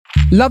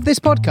Love this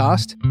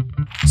podcast?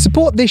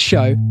 Support this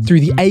show through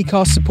the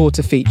Acast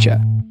supporter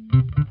feature.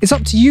 It's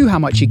up to you how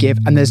much you give,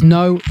 and there's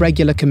no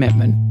regular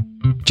commitment.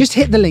 Just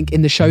hit the link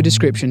in the show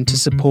description to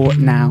support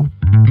now.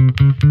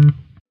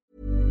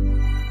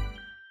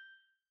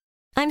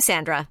 I'm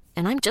Sandra,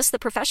 and I'm just the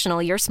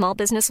professional your small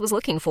business was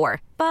looking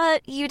for.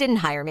 But you didn't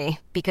hire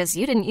me because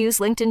you didn't use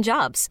LinkedIn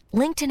Jobs.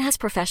 LinkedIn has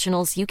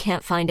professionals you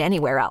can't find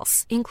anywhere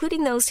else,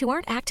 including those who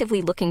aren't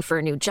actively looking for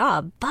a new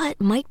job, but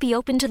might be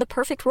open to the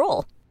perfect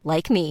role,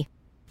 like me.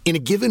 In a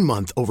given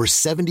month, over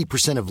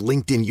 70% of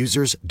LinkedIn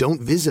users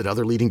don't visit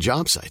other leading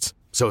job sites.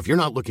 So if you're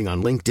not looking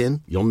on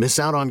LinkedIn, you'll miss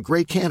out on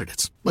great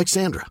candidates like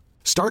Sandra.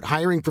 Start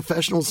hiring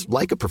professionals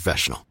like a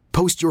professional.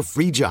 Post your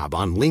free job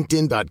on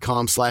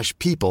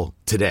linkedin.com/people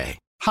today.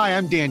 Hi,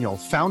 I'm Daniel,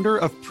 founder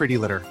of Pretty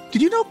Litter.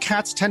 Did you know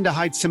cats tend to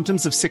hide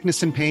symptoms of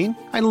sickness and pain?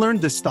 I learned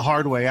this the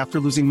hard way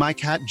after losing my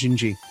cat,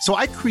 Gingy. So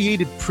I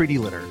created Pretty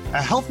Litter,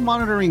 a health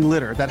monitoring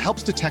litter that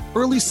helps detect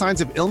early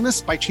signs of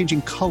illness by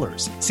changing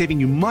colors, saving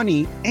you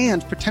money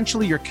and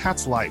potentially your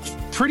cat's life.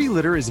 Pretty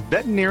Litter is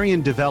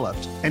veterinarian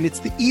developed, and it's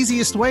the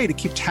easiest way to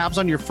keep tabs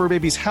on your fur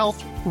baby's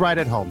health right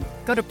at home.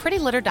 Go to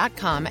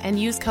prettylitter.com and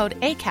use code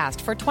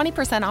ACAST for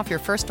 20% off your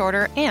first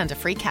order and a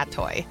free cat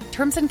toy.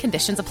 Terms and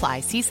conditions apply.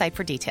 See site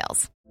for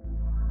details.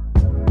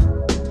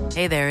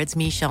 Hey there, it's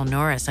Michelle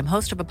Norris. I'm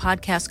host of a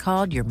podcast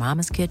called Your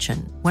Mama's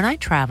Kitchen. When I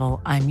travel,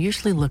 I'm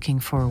usually looking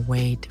for a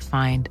way to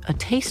find a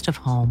taste of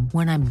home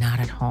when I'm not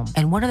at home.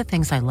 And one of the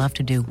things I love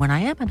to do when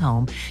I am at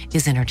home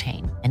is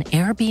entertain. And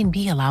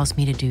Airbnb allows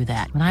me to do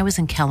that. When I was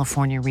in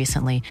California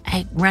recently,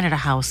 I rented a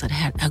house that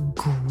had a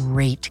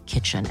great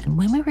kitchen. And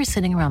when we were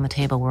sitting around the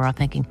table, we were all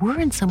thinking,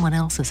 we're in someone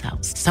else's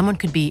house. Someone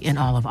could be in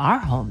all of our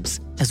homes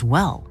as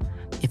well.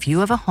 If you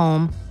have a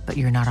home, but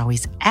you're not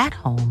always at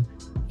home,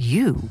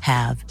 you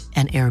have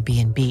an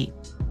Airbnb.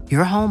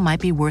 Your home might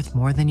be worth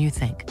more than you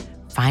think.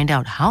 Find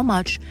out how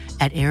much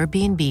at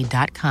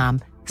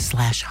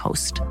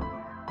airbnb.com/host.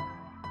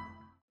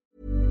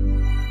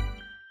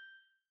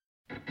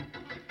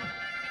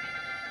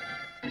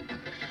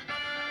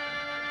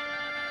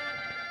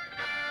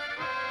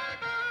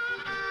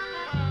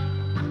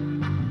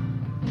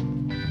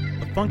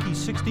 The Funky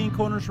 16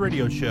 Corners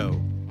Radio Show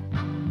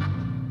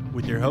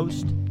with your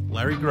host,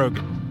 Larry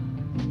Grogan.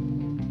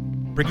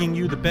 Bringing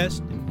you the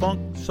best in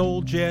funk,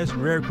 soul, jazz,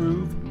 and rare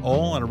groove,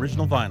 all on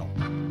original vinyl.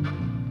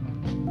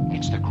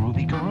 It's the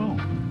Groovy Guru.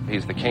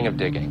 He's the king of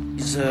digging.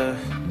 He's the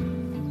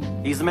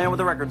man with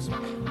the records.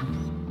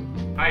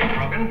 Hi,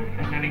 Grogan.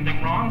 Is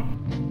anything wrong?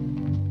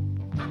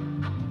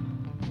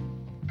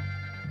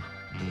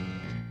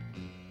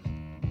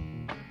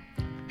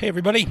 Hey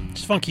everybody,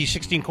 it's Funky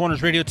 16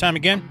 Corners Radio time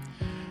again.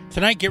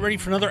 Tonight, get ready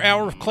for another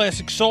hour of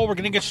classic soul. We're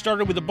going to get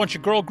started with a bunch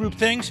of girl group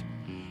things.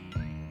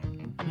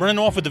 Running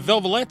off with the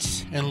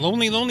Velvelettes and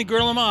Lonely, Lonely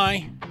Girl Am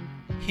I,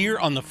 here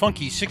on the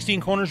Funky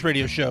 16 Corners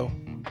Radio Show.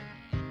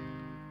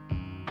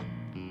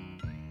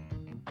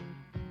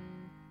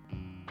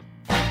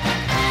 As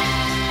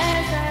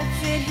I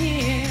sit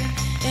here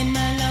in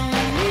my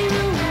lonely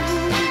room,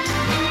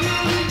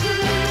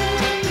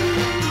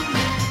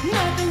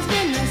 nothing's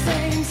been the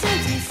same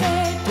since you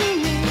said to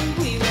me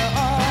we were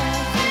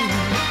all through.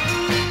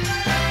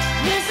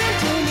 Listen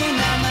to me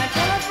now, my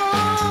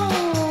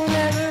telephone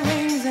never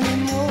rings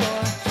anymore.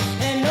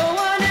 And no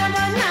one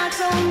ever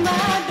knocks on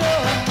my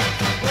door.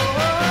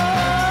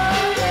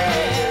 Oh,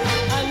 yeah.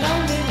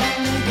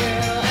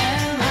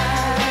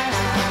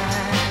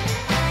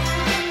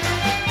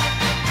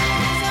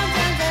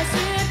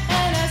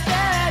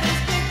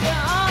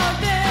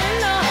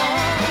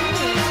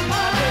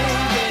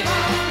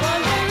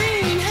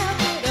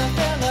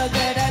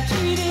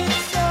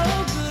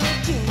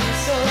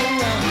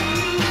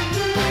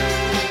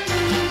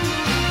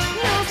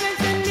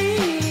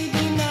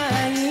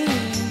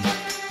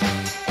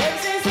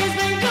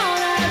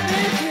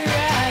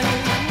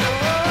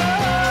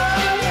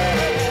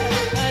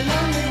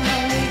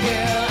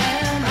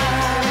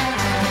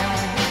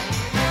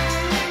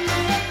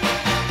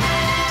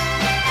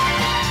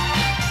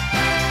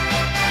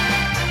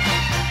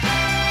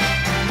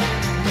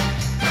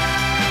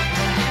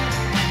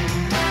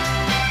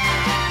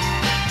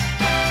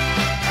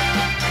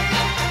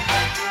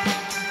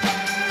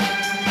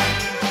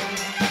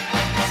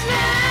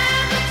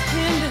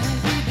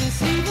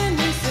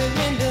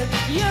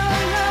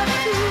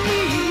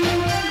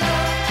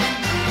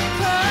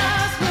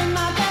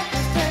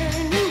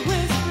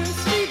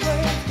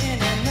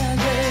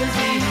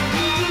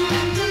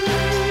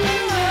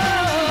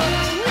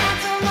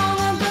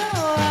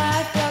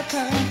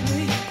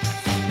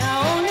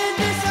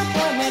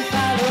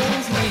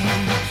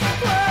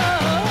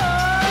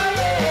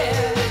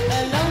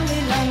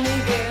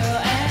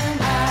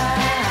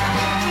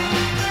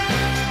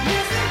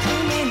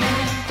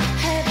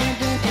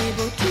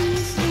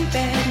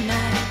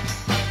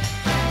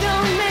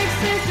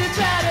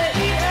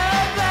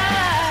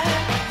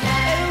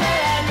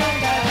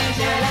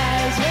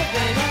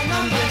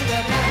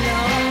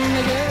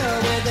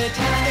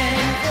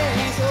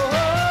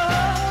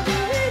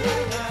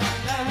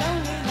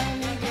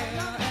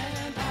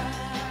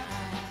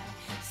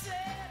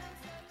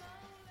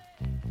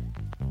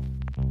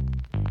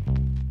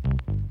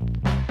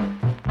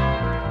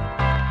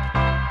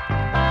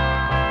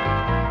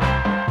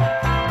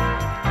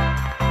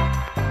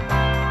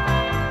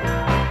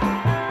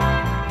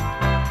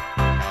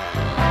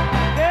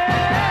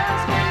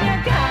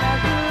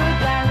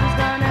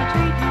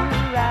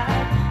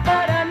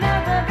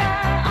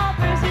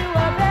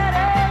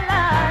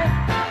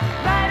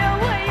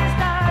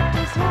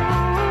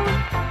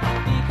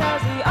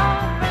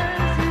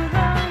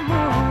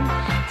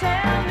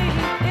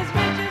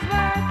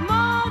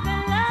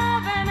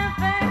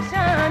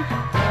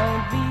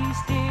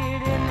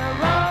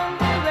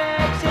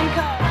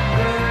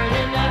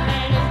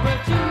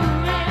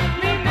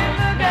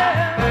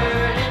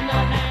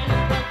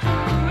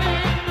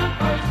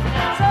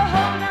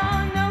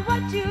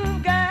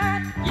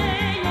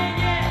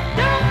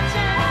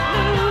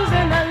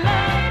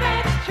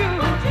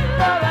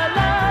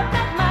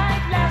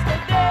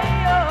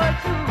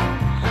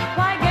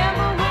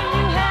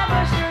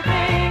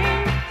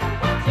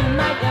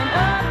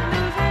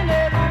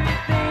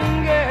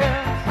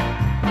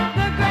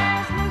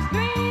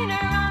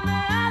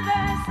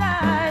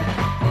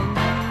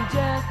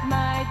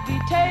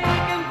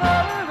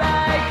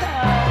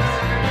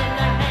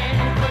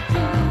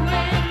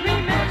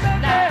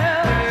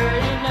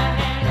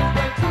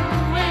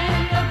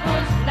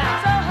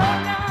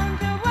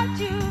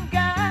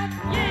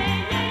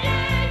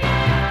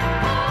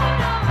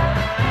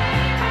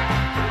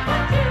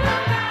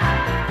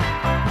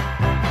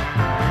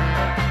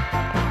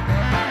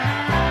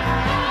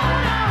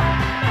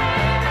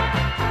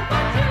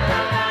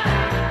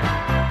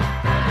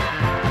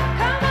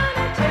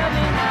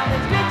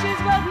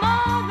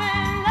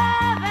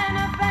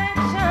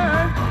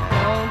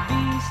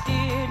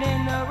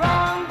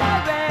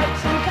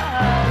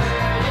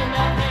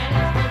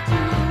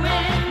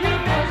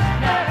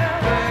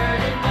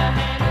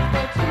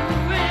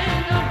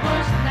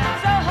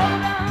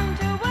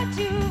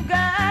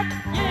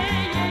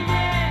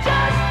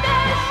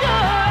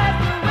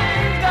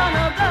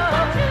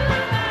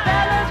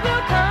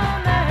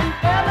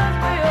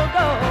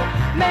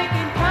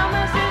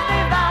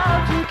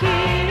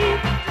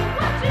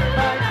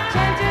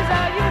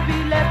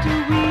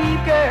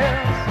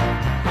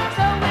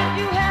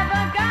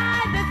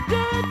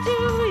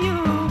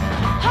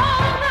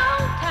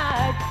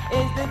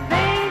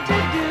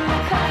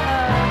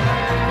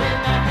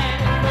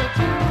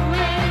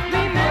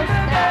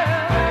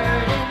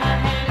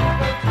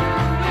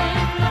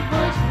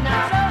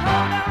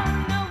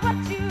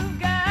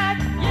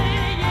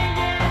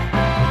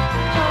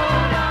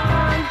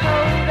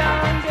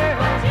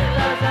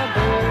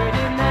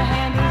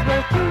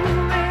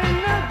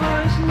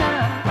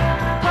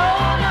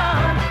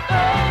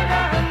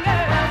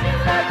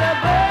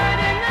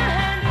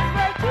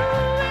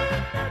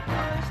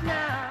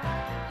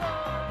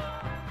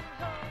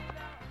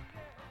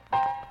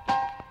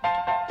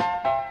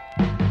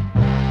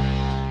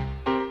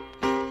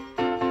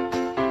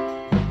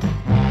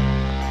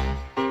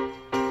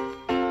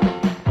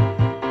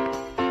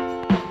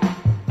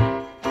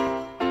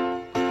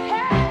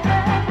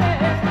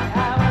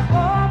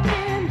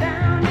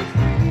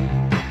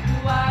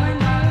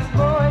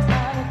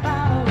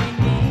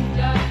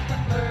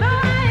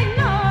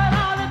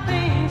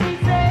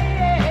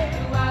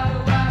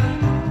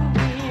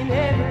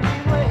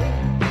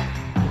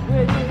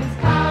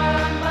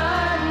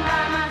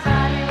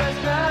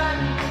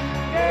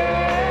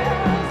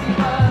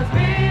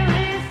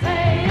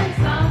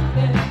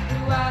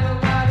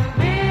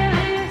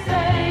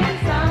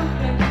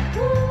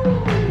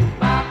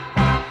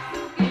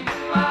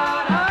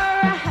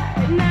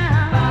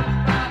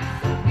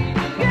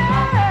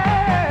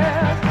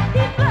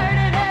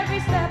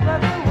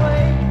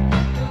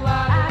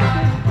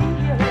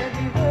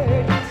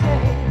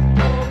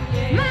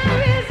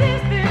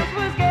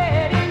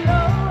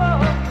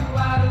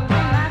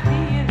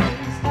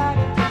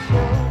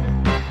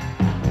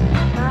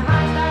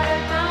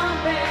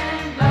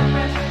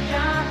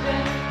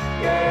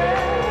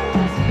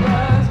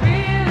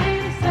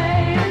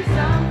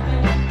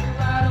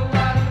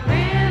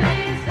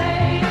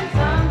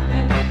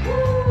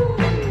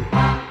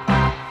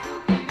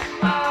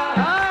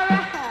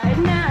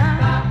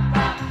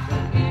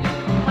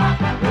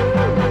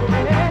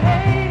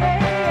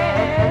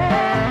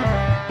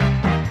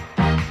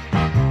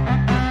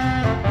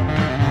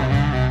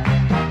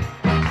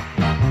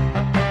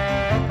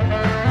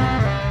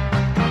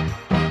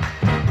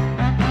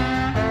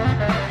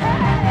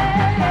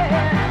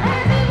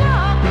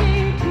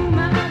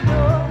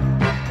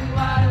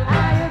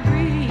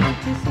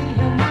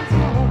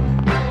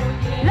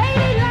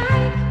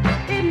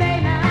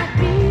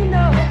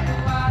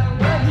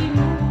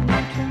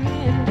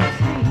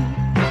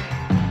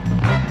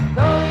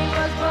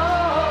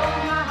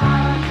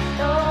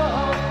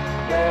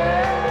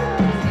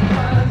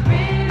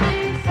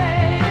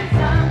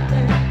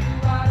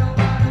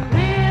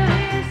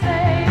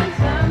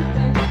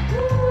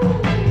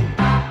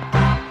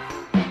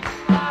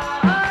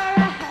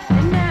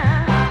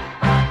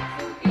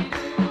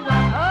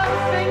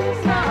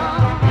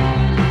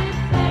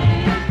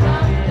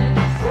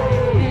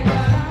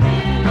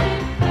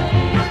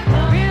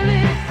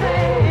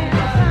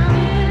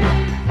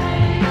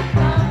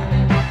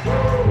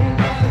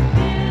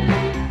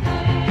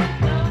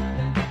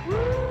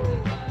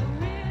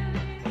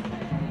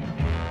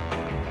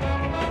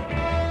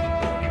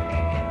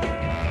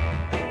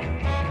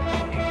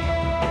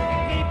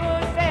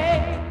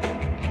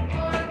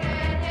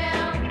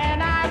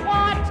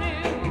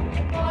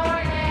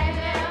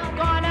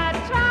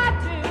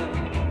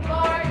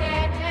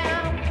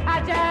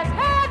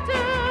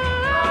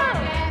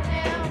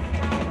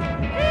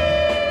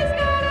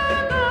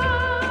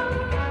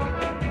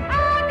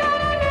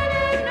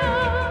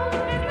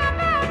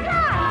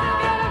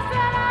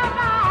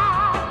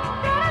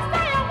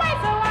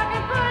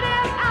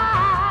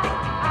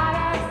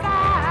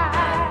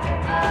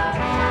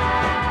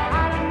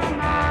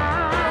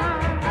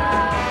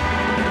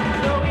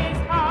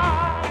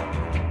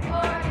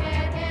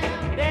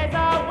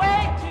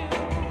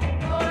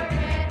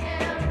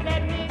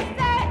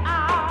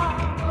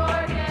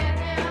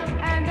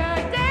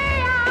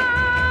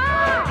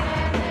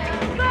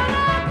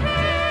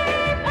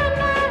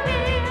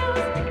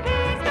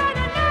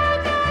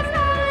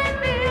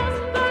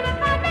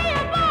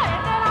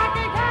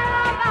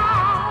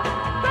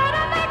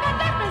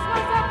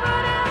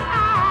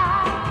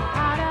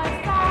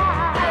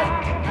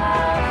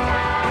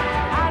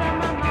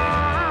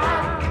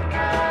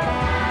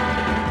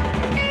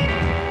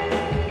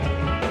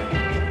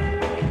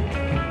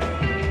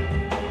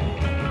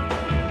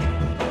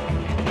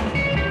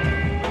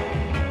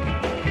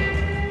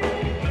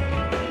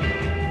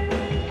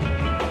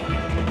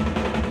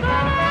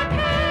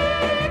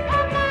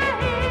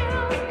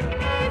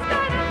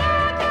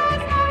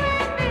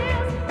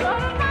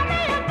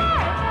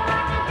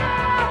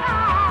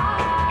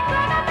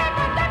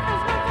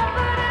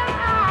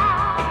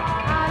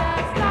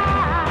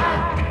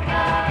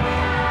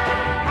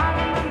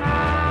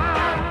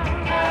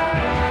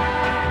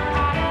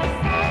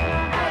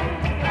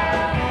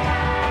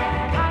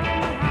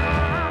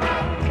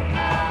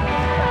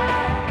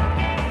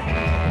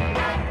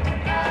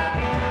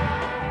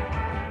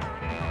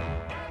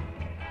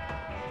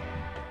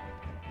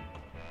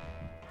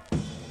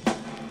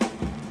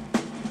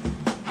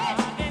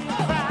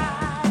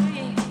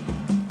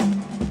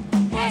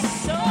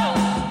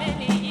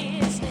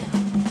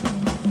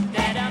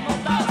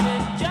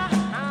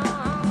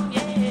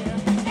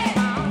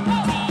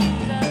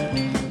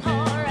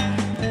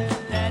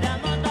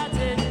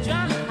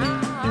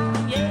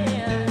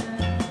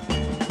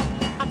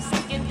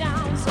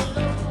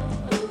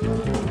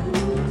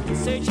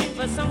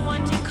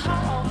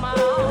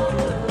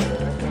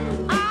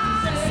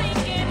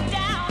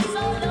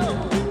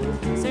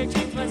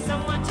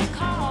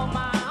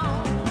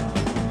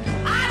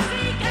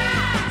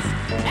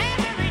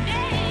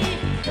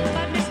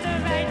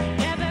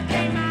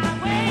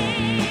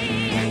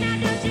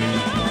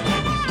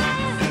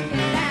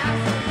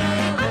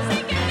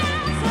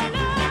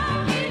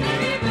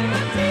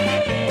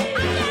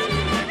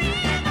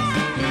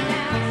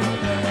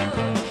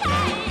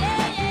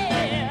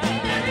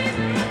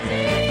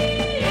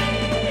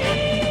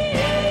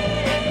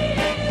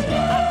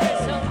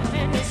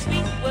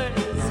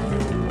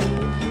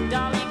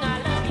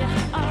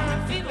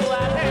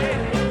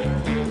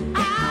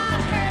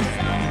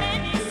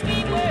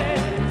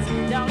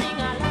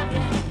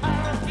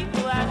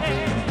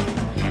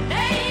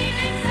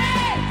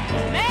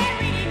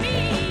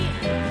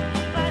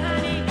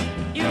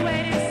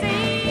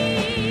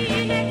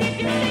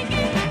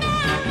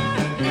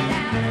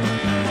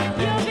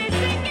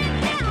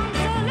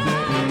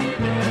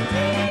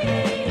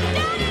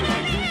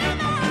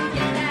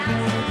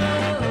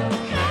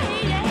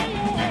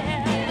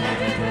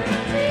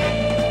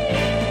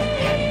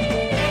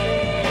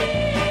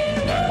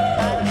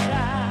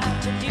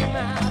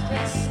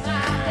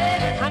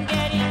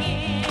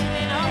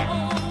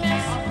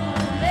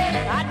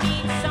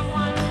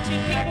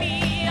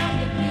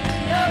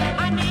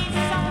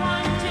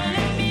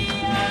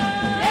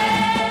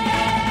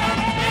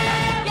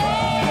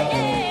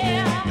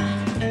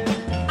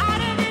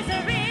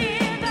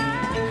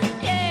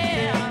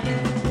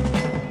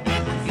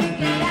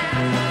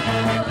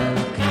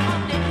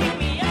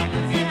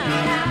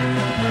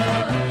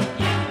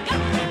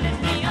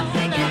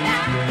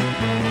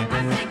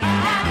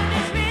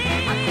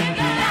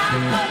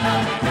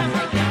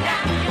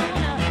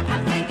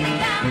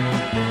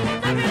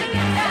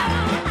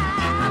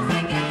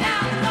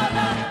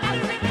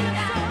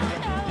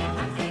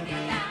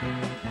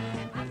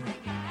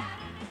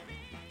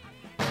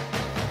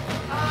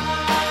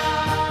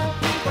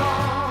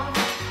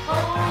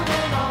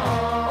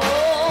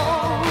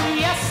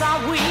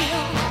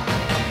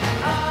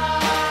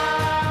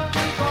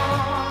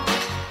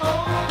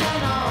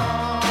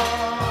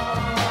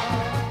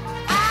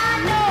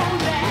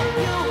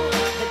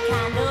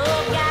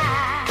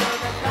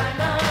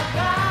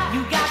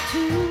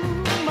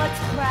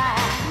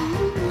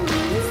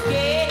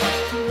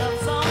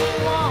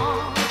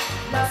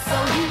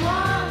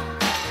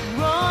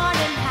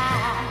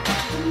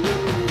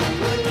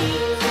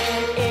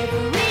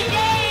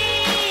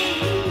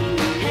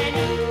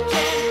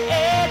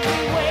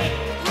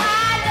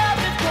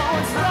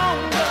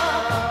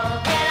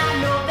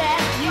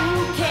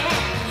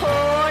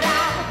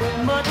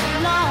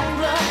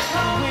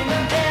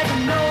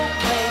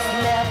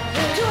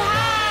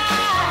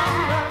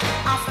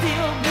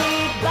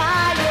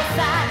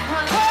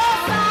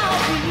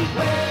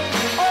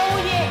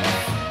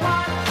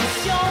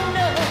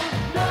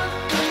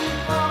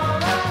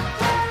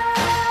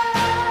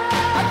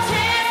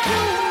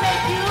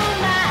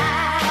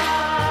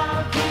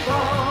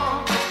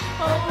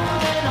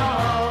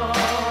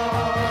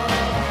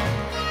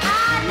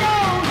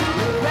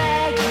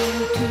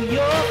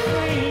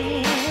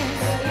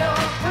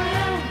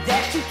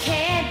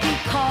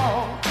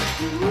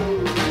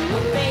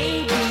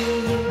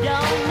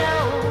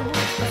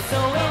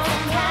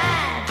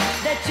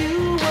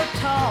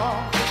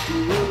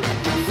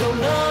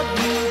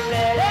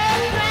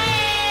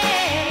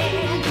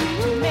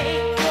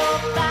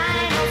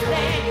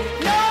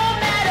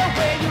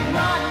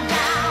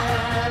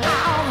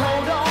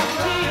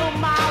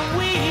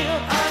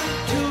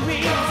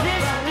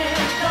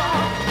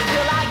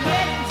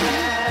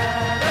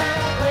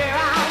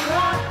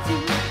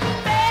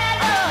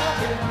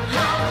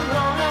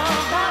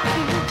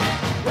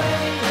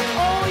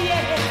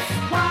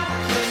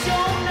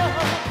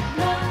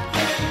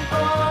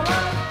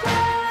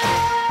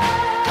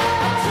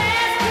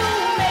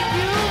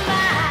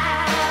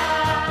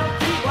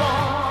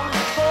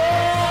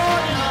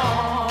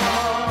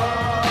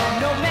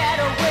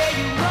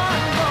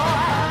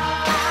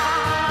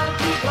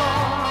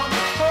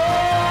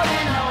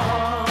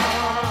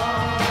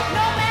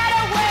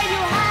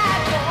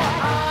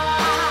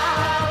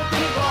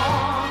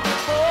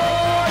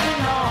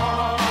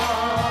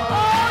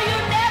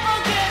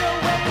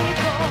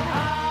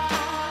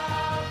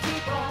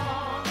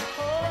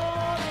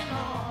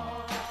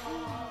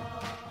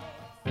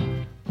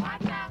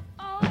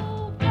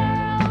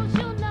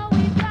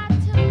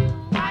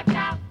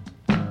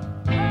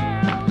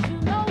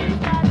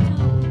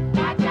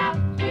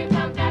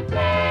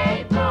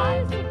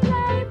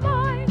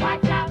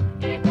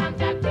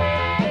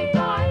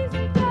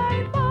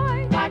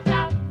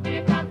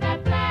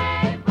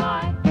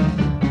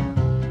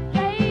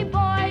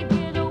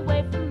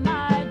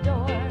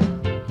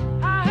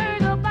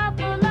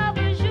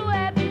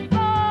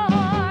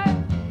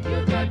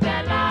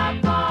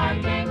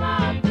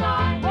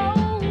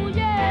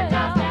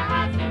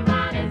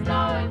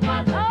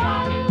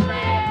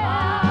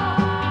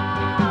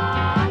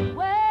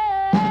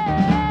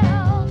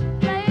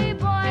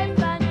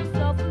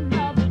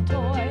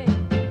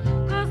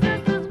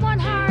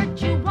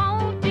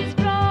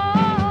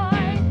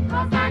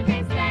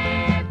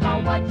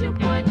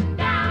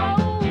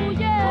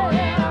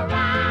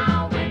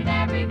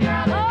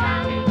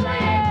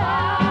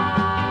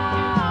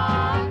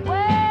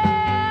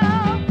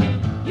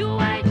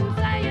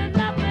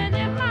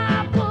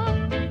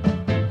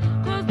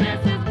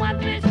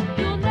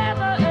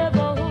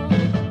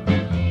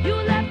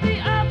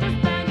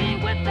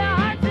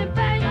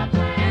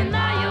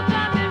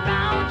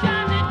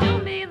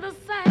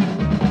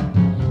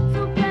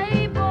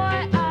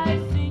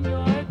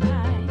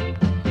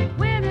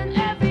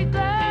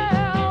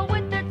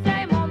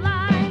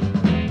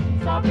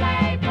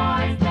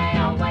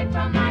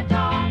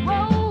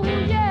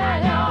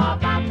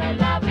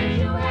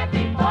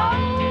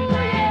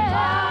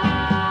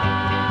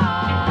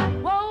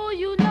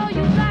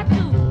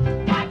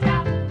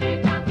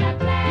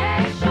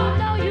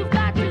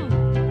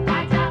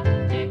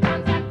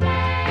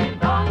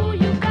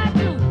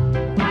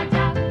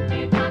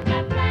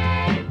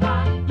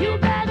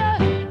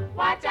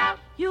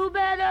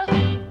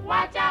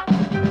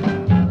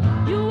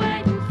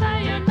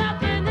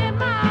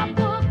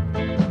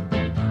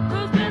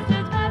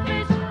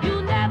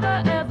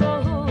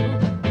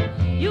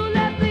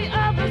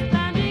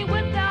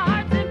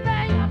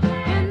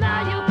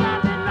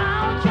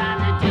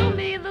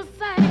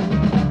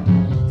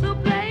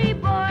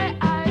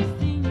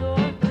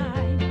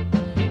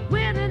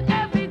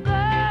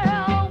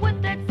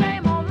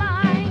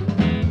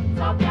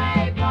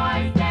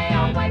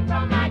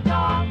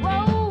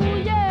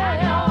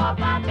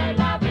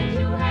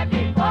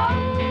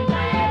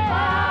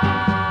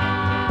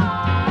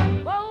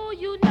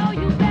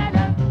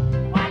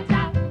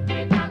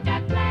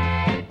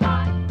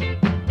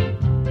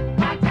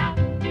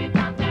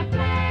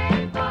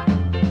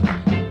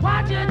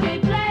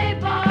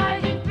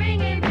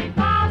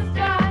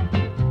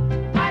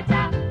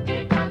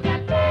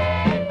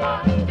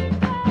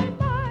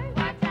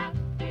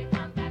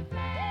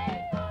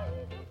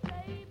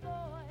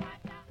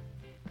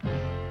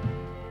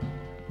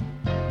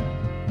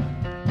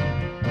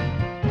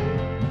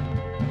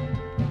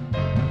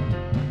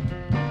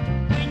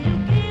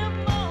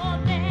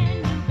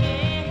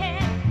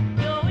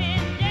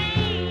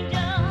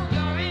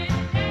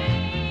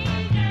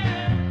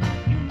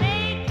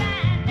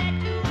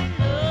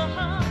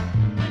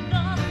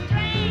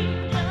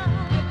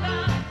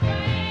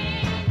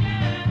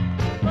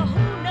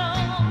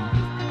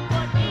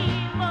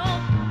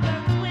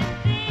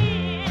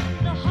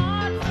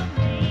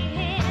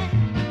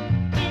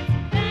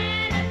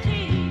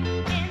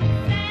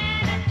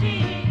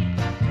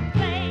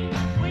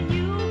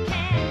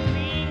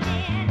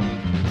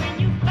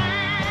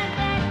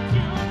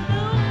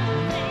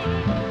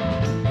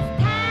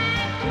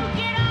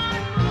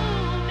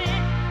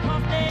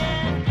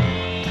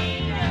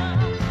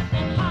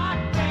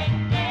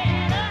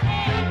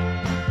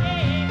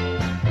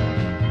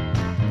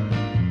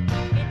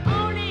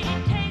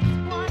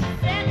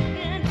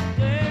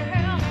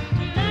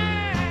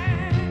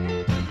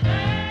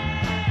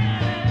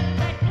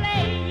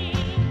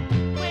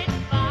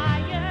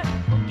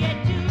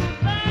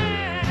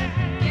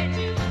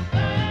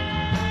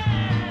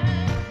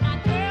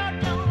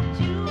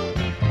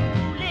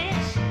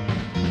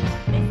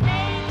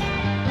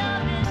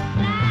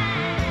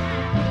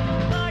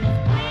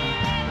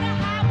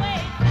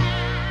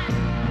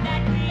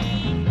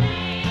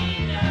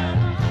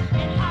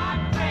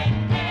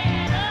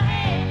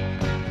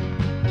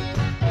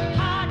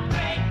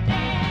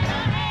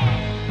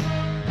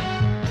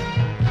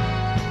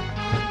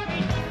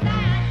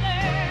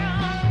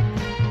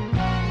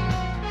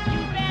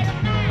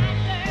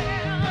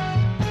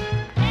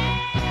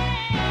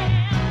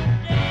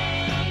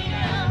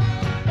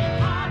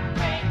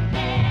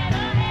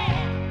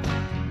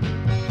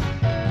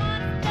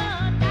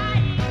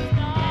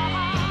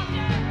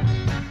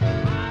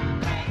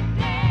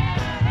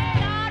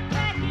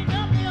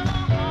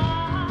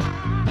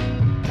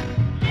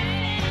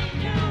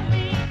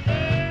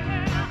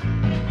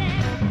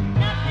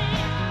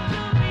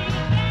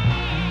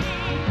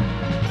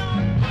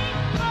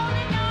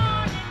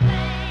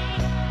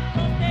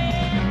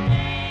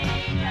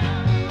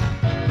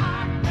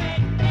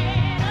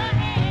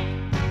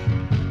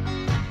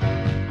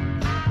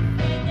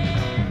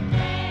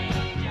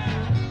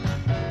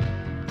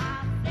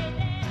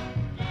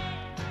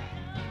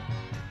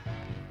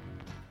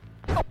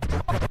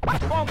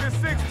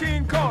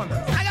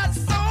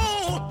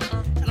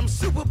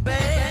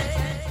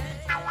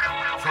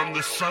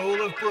 the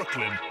soul of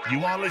Brooklyn,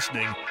 you are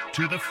listening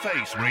to The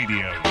Face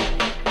Radio.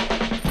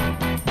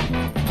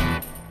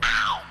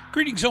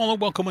 Greetings all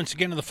and welcome once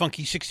again to the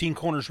Funky 16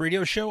 Corners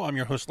radio show. I'm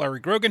your host, Larry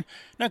Grogan.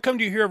 Now I come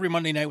to you here every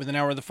Monday night with an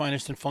hour of the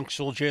finest in funk,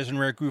 soul, jazz, and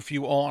rare groove for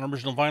you all on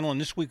original vinyl.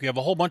 And this week we have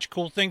a whole bunch of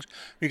cool things.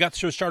 We got the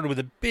show started with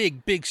a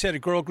big set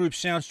of girl group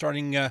sounds,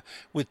 starting and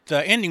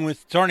ending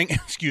with some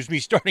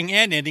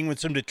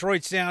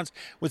Detroit sounds,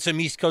 with some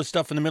East Coast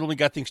stuff in the middle. We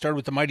got things started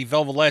with the Mighty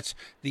Velvelettes,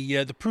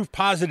 the proof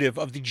positive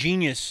of the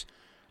genius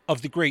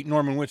of the great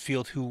Norman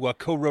Whitfield, who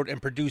co-wrote and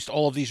produced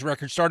all of these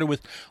records. Started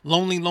with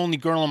Lonely, Lonely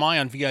Girl Am I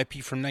on VIP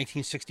from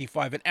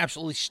 1965, an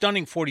absolutely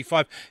stunning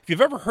 45. If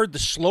you've ever heard the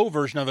slow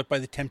version of it by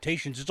the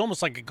Temptations, it's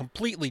almost like a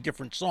completely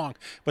different song,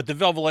 but the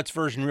Velvelettes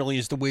version really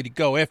is the way to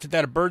go. After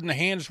that, A Bird in the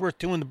Hand is Worth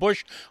Two in the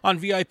Bush on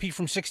VIP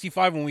from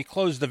 65, when we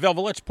closed the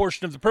Velvelettes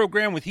portion of the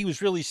program with He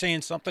Was Really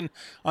Saying Something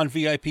on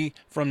VIP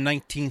from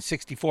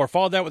 1964.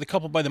 Followed that with a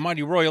couple by the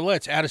Mighty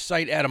Royalettes, Out of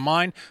Sight, Out of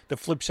Mind, the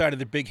flip side of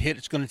the big hit,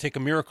 It's Gonna Take a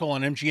Miracle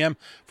on MGM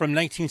from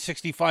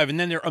 1965, and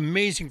then their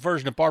amazing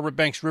version of Barbara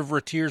Banks' River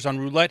of Tears on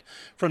Roulette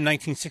from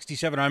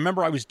 1967. I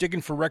remember I was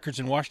digging for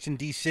records in Washington,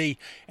 D.C.,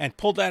 and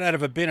pulled that out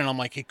of a bin, and I'm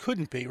like, it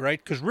couldn't be, right?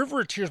 Because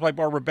River of Tears by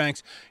Barbara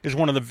Banks is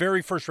one of the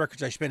very first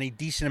records I spent a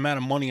decent amount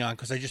of money on,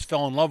 because I just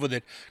fell in love with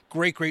it.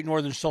 Great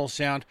Northern Soul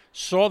sound.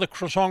 Saw the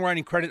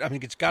songwriting credit. I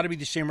mean, it's got to be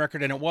the same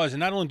record, and it was.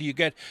 And not only do you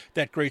get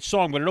that great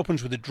song, but it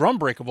opens with a drum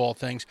break of all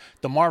things.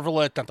 The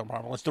Royalettes,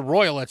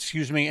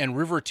 and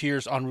River of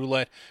Tears on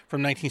Roulette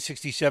from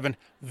 1967.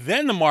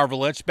 Then the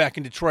Marvelettes back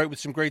in Detroit with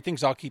some great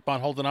things. I'll Keep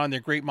on Holding On, their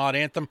great mod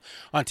anthem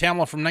on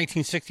Tamla from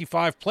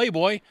 1965.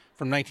 Playboy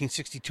from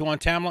 1962 on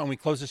Tamla. And we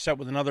close the set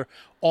with another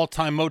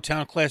all-time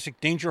Motown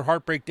classic, Danger,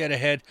 Heartbreak, Dead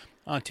Ahead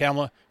on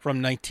Tamla from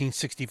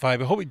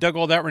 1965. I hope you dug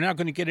all that. We're now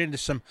going to get into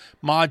some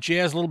mod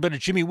jazz, a little bit of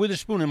Jimmy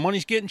Witherspoon, and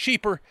Money's Getting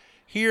Cheaper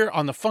here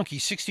on the Funky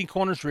 16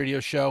 Corners radio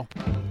show.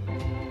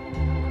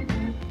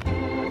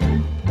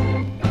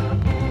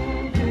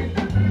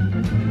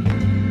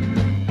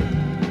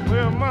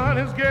 Well,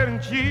 money's getting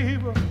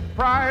cheaper,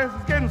 price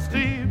is getting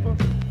steeper.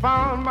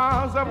 Found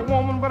myself a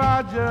woman, but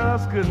I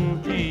just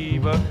couldn't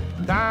keep her.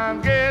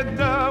 Times get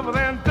tougher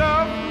than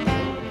tough,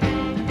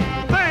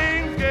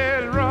 things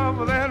get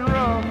rougher than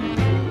rough.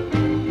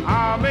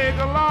 I make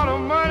a lot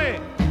of money,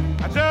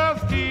 I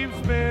just keep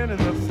spending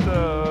the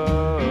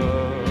stuff.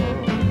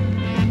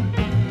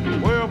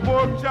 Well,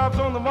 pork chops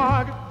on the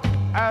market,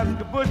 asked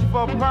the butcher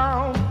for a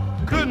pound.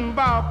 Couldn't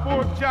buy a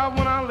pork chop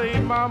when I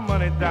laid my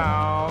money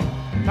down.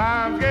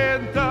 Times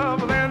getting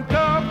tougher than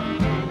tough,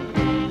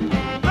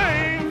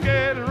 things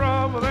getting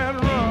rougher than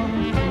rough.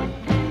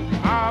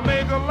 I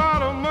make a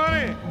lot of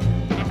money,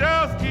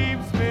 just keep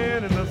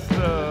spending the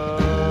stuff.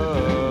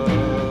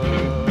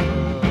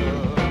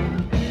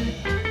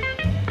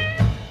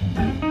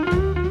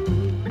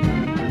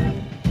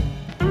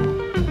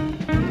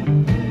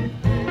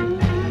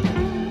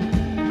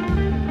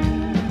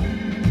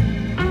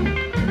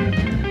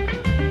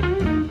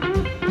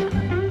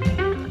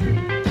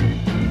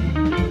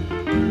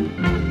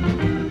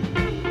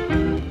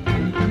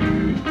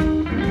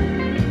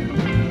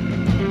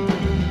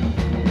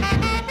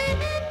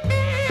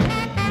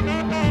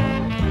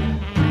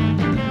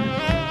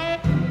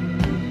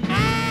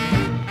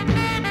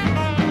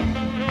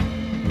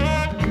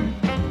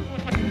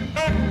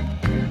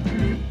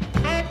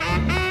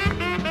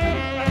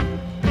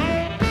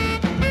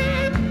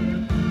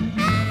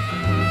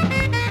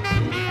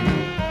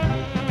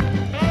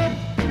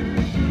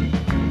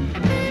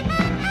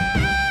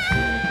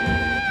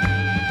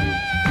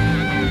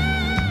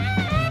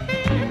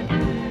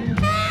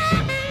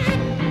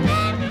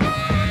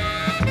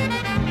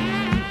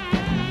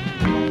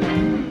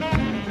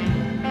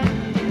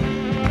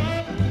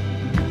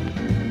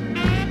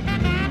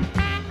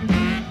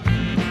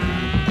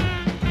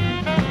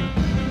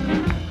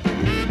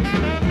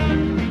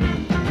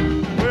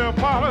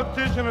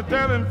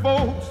 Telling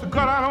folks to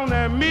cut out on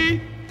that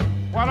meat.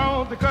 Why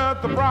don't they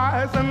cut the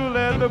price and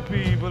let the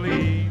people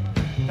eat?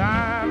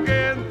 Time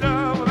getting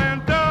tougher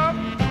than tough,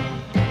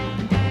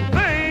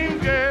 things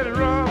getting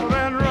rougher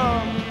than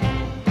rough.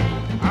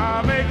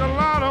 I make a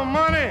lot of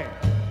money,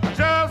 I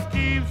just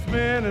keep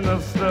spending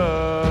the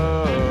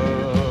stuff.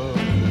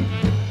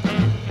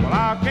 Well,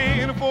 I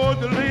can't afford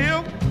to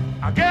live,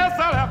 I guess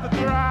I'll have to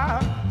try.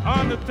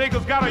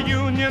 Undertaker's got a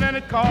union and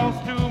it costs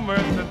too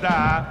much to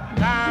die.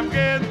 Time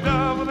getting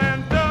tougher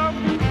than tough,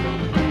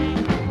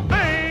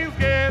 things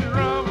getting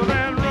rougher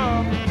than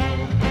rough.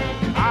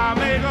 I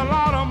make a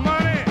lot of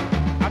money,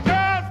 I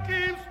just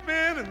keep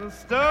spending the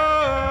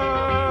stuff.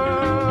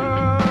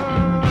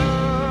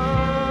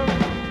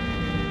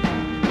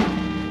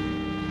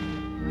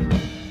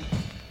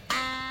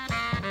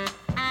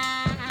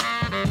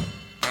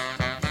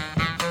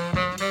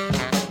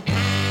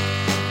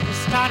 It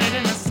started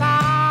in the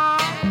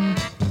South,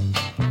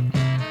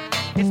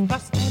 it's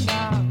busting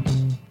down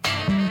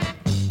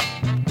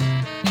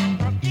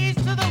from east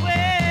to the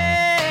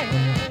west.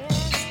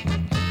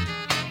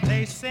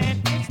 They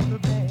said it's the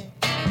best.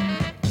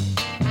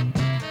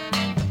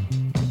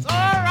 It's all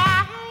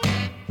right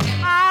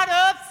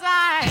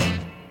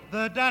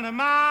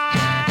dynamite.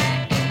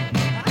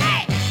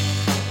 Hey!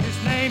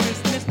 His name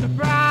is Mr.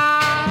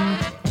 Brown.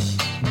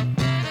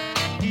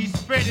 He's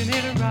spreading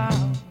it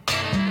around.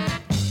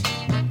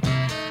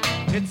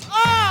 It's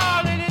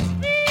all in his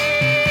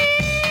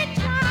speed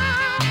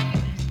time.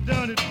 He's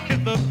done it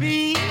with a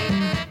beat.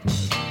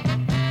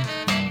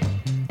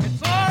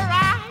 It's all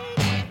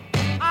right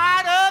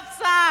out of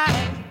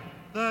sight.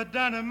 The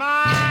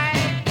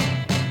dynamite.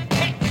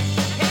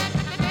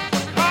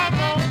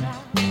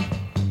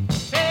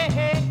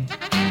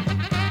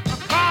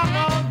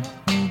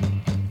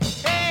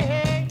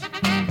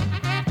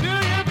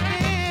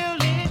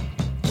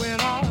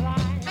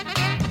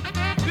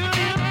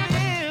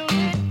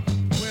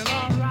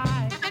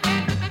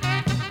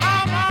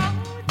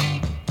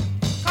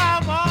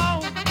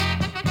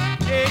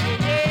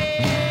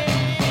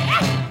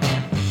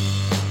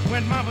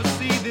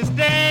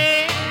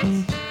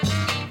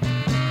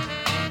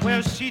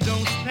 She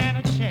don't stand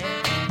a chance.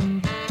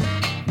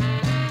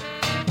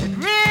 It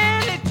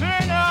really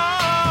turned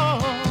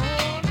on.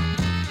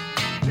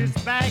 This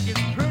bag is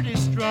pretty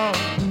strong.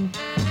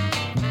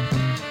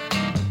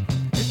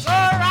 It's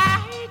all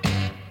right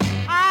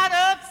out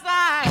of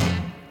sight.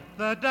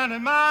 The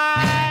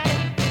dynamite.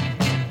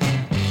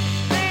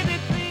 Baby,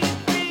 please,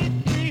 please,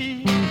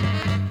 please,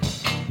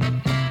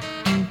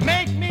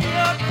 make me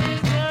a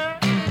prisoner.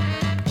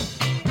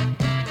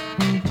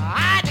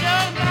 I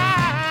don't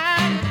mind.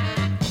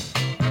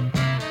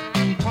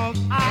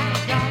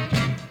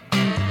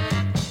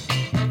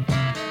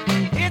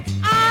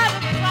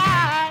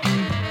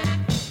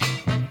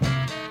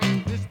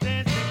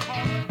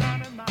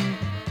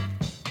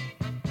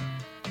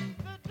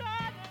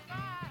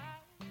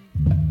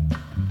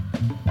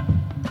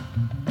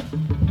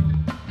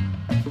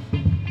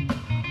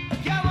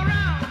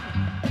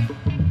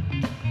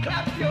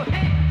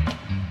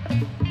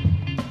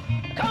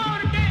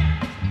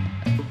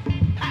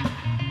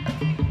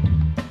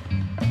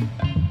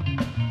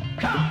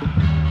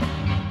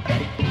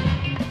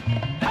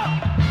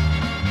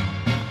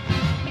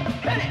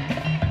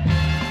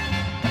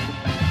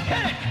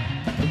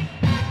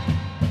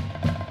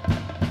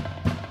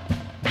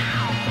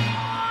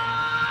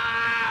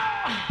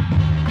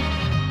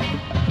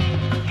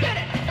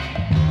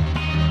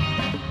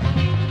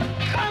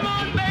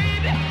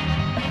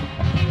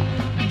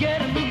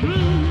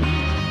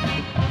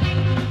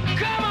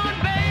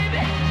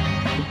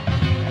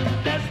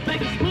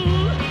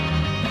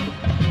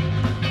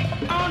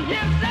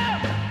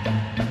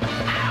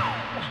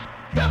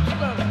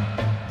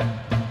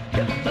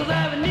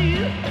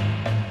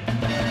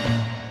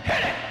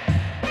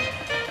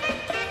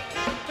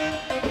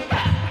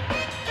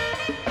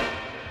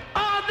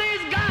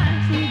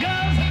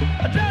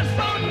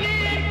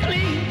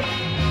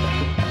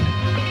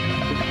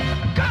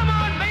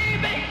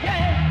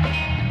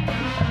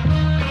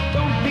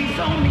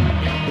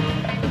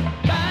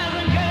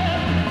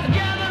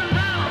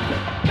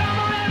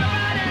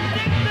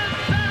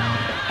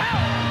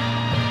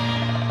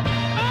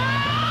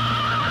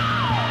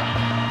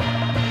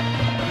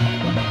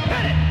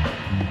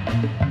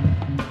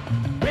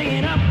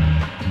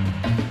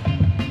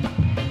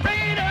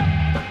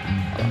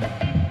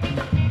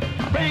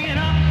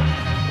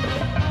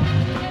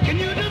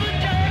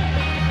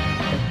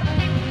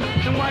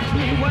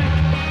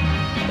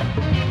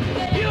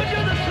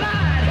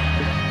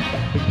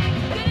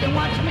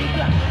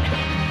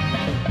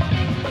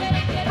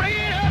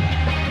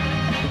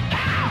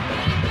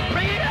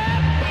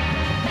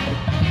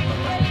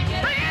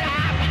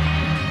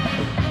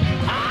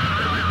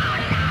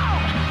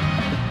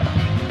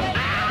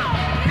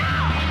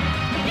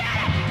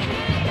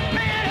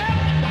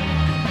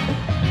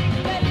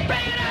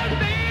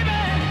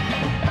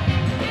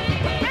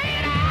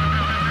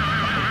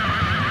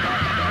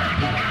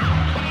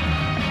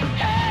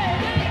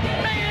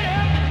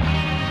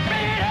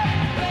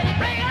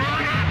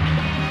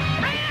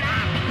 Bring it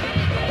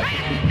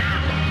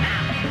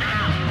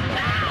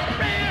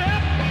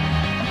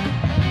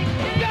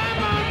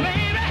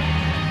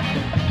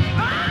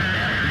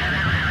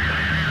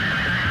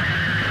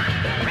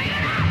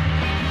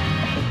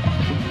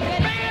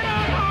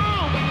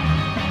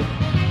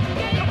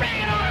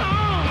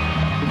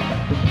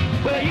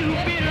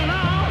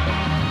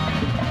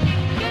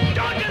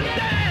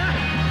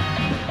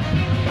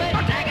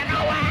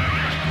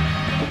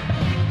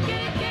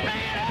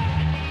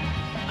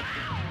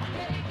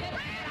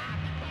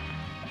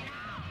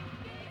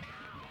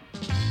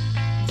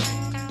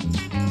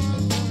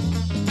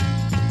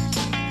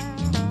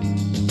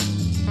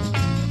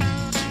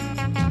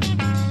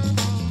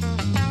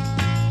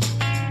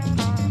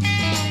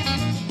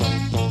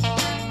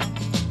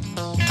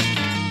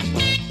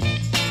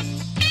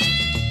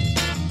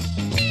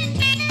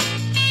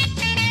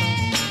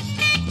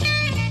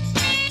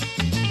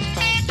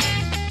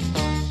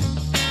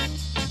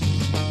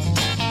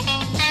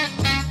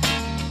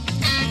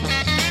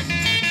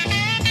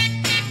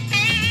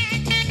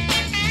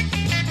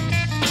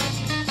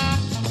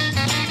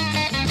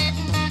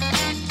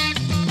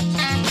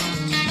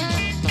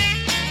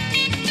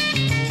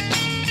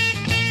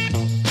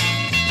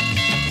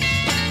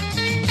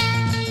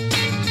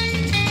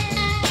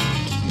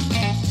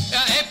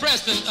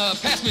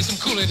pass me some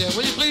Kool-Aid there,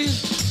 will you please?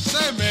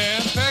 Say,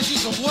 man, pass you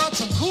some what?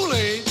 Some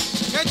Kool-Aid?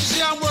 Can't you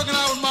see I'm working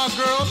out with my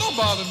girl? Don't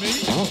bother me.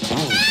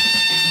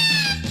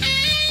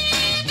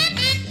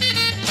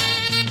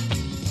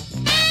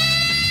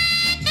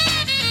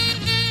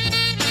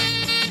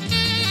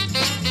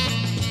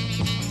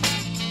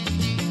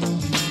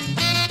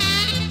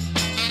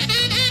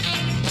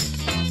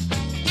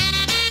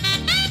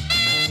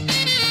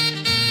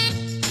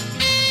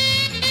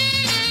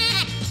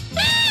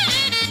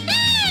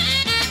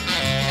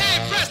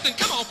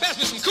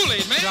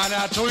 Man.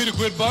 I told you to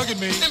quit bugging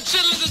me. Them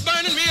chitlins is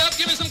burning me up.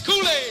 Give me some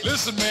Kool-Aid.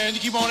 Listen, man, you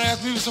keep on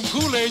asking me for some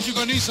Kool-Aid, you're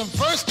gonna need some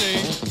first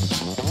aid.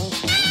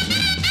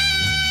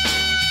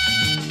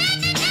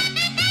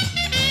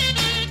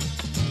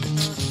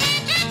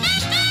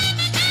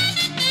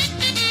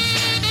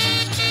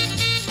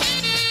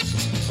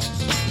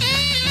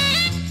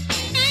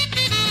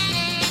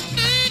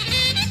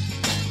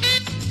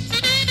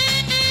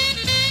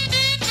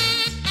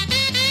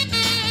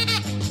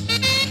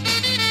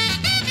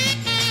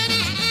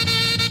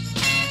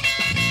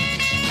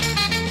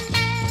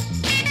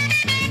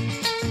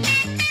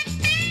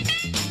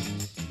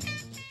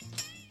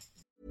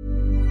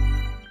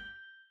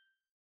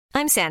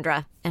 I'm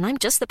Sandra, and I'm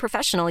just the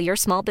professional your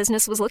small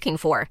business was looking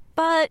for.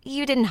 But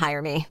you didn't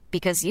hire me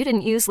because you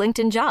didn't use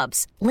LinkedIn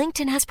Jobs.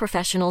 LinkedIn has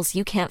professionals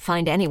you can't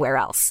find anywhere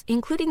else,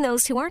 including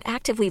those who aren't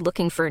actively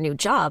looking for a new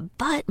job,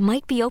 but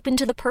might be open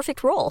to the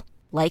perfect role,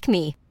 like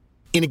me.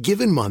 In a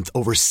given month,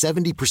 over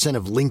 70%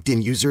 of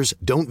LinkedIn users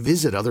don't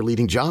visit other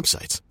leading job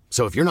sites.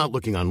 So if you're not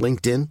looking on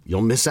LinkedIn,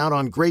 you'll miss out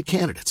on great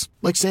candidates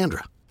like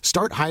Sandra.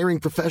 Start hiring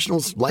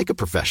professionals like a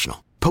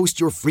professional. Post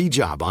your free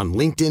job on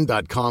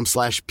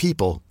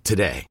linkedin.com/people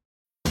today.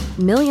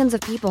 Millions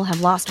of people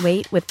have lost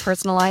weight with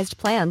personalized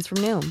plans from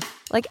Noom.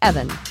 Like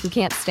Evan, who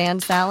can't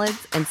stand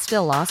salads and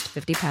still lost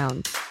 50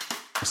 pounds.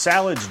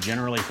 Salads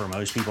generally for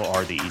most people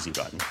are the easy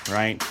button,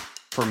 right?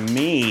 For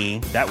me,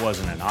 that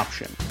wasn't an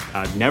option.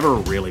 I never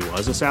really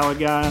was a salad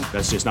guy.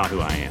 That's just not who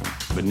I am.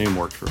 But Noom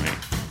worked for me.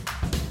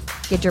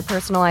 Get your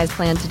personalized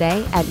plan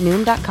today at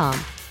Noom.com.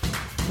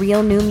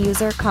 Real Noom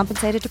user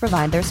compensated to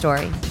provide their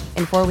story.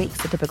 In 4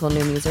 weeks, the typical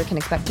Noom user can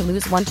expect to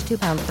lose 1 to 2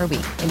 pounds per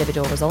week.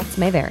 Individual results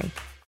may vary.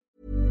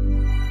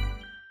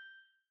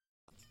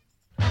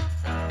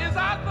 Is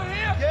out for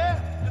him?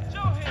 Yeah. It's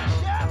Joe here.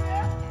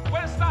 Yeah.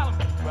 Where's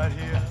Solomon? Right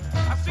here.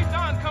 I see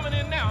Don coming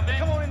in now, man.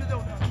 Come on in the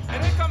door, Don.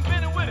 And here come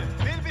Benny with it.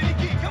 Benny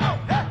Key, come on.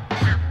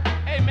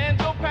 Hey, man,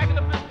 Joe packing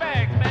up his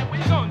bags, man. Where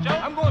you going, Joe?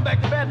 I'm going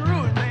back to Baton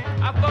Rouge, man.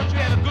 I thought you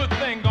had a good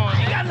thing going,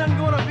 I ain't got nothing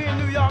going up here in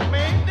New York,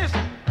 man.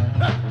 Listen,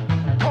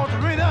 cost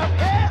of rent up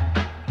here,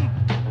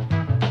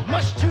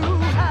 much too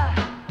high.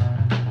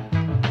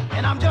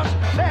 And I'm just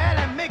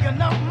barely making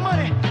enough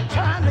money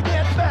trying to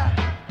get back.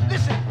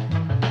 Listen,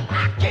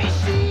 I can't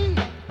see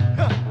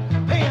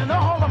paying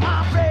all of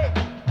my rent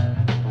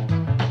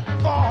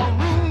for a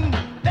room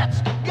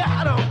that's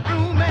got a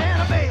room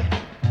and a bed.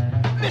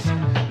 Listen,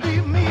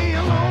 leave me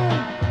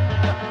alone,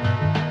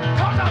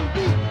 cause I'm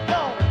beat,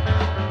 dog.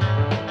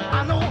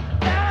 I know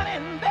down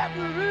in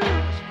Baton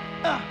Rouge,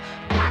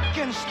 I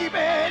can skip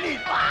and eat.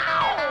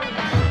 Wow!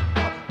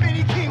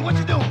 Benny King, what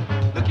you doing?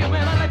 Look here,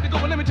 man, I'd like to go,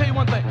 but let me tell you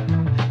one thing.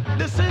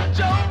 Listen,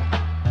 Joe,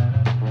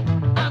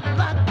 I'd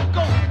like to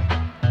go.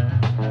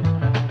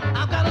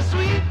 I've got a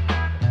sweet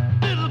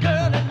little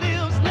girl that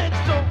lives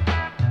next door.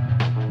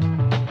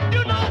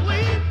 You know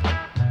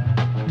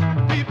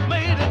we've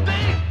made a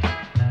thing.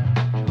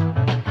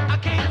 I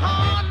can't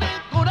hardly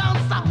go down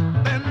south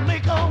and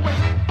make a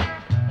way.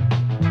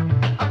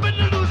 I've been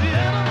to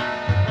Louisiana,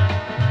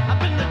 I've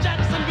been to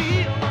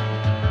Jacksonville,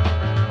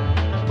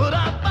 but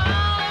I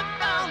finally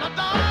found a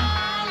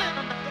darling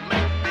to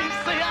make me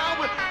say I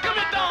will. Give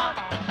me dawn.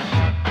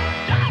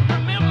 Y'all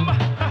remember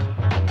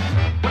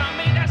when I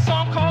made that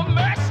song called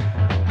Mercy?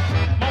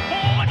 My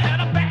woman had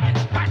a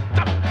badge packed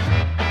up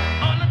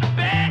under the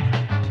bed.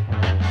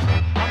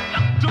 I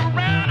looked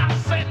around, I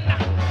said, now,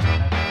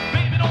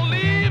 baby, don't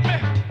leave me.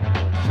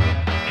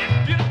 If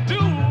you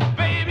do,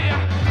 baby, I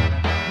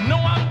know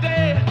I'm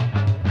dead.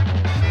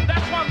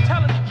 That's why I'm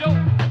telling you, Joe.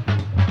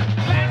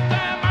 Last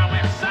time I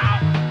went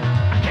south,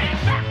 I came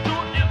back to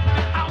an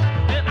empty house,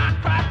 and I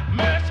cried,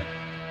 mercy,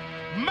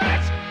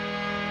 mercy,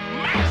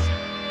 mercy.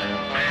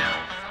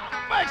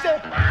 Mercy.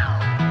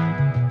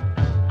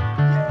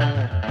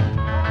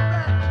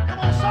 Come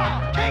on, Saul,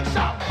 King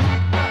Saul.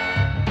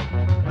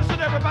 Listen,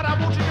 everybody, I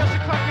want you just to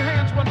clap your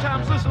hands one time.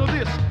 Listen to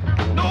this.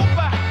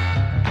 Nobody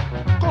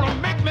gonna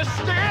make me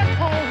stay at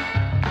home.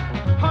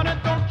 Honey,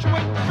 don't you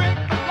invent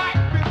the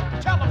light with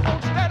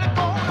telephone steady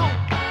going on.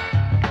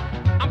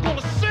 I'm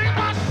gonna sing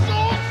my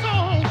soul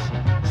songs,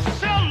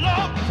 sell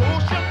love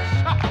potions.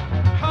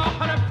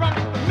 Honey, from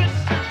the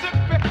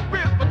Mississippi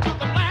River to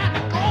the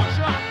Atlantic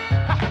Ocean.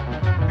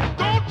 And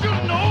don't you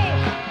know,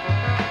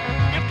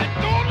 if they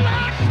don't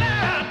like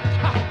that,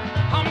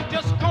 I'm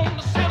just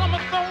gonna sit on my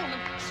throne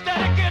and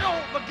steady get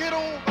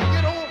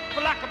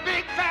over like a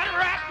big fat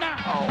rat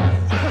now.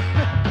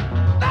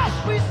 That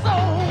sweet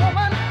soul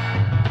woman,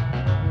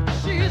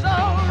 she's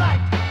all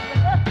right.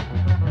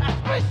 That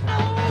sweet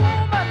soul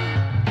woman,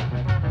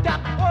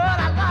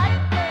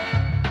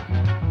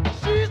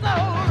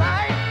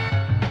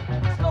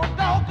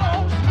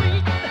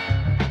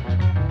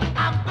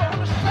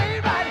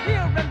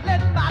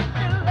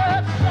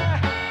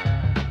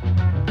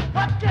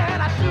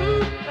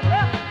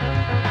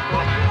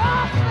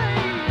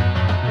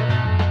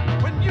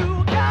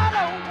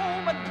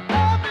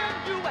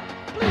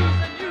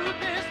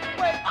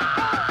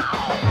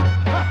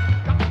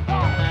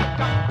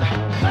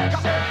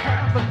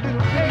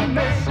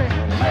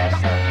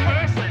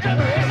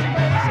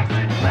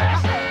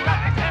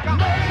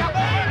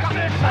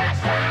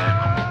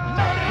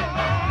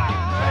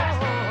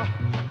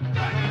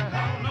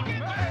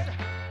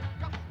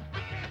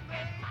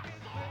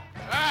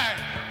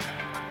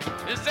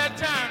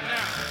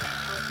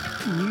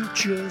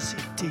 Jersey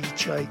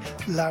DJ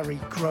Larry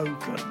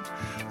Grogan,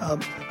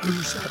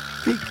 who's a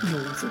big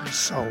Northern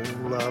Soul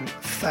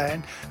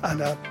fan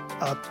and a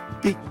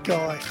big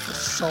guy for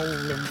soul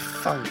and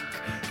funk,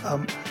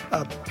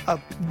 a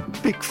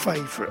big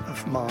favourite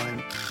of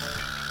mine.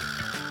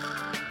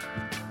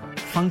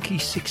 Funky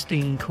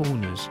 16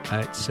 Corners.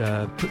 It's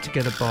put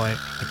together by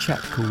a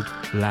chap called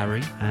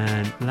Larry,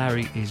 and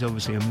Larry is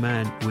obviously a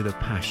man with a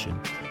passion.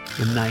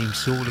 The name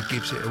sort of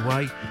gives it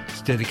away.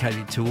 It's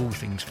dedicated to all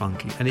things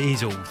funky, and it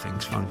is all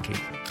things funky.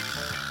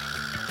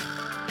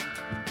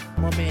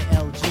 My man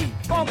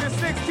LG. Funky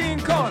 16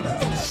 Corners.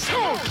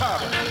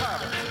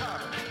 Showtime.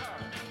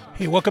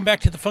 Hey, welcome back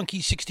to the Funky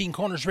 16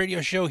 Corners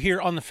radio show here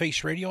on the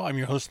Face Radio. I'm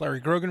your host, Larry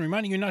Grogan,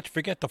 reminding you not to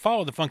forget to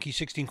follow the Funky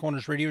 16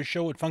 Corners radio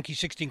show at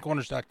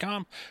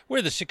funky16corners.com,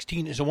 where the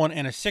 16 is a 1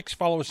 and a 6.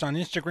 Follow us on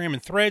Instagram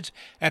and Threads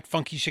at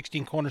Funky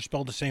 16 Corners,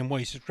 spelled the same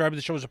way. Subscribe to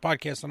the show as a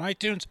podcast on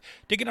iTunes.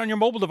 Dig it on your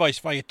mobile device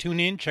via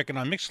TuneIn, check it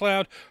on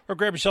Mixcloud, or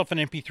grab yourself an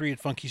MP3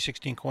 at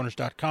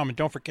funky16corners.com. And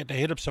don't forget to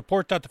hit up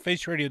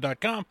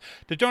support.thefaceradio.com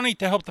to donate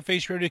to help the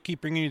Face Radio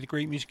keep bringing you the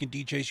great music and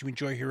DJs you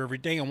enjoy here every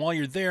day. And while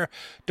you're there,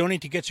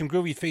 donate to get some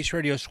groovy Face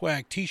Radio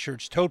swag,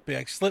 t-shirts, tote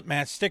bags, slip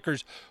mats,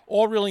 stickers,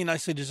 all really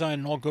nicely designed,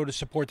 and all go to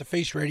support the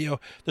Face Radio,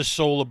 the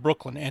soul of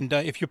Brooklyn. And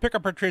if you pick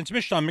up our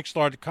transmission on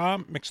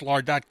Mixlr.com,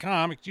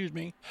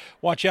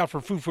 watch out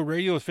for Fufu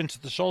Radio with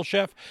Vincent the Soul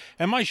Chef.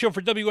 And my show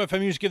for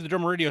WFMU's Give the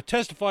Drummer Radio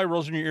Testify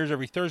rolls in your ears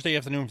every Thursday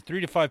afternoon from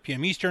 3 to 5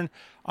 p.m. Eastern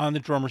on the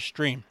Drummer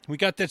Stream. We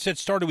got that set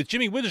started with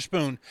Jimmy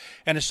Witherspoon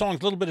and his song, a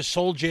little bit of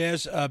soul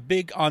jazz,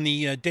 big on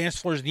the dance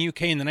floors in the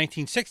UK in the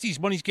 1960s.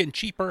 Money's Getting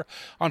Cheaper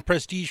on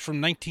Prestige from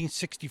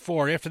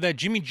 1964. After that,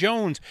 Jimmy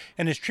Jones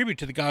and his tribute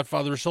to the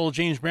Godfather of Soul,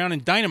 James Brown,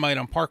 and Dynamite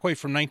on Parkway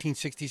from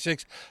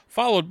 1966,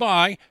 followed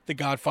by the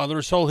Godfather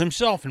of Soul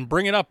himself and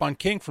Bring It Up on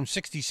King from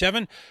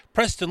 67,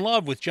 Preston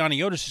Love with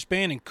Johnny Otis's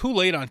band, and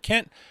Kool-Aid on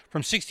Kent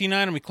from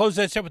 69, and we close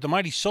that set with the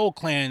Mighty Soul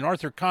Clan,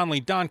 Arthur Conley,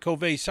 Don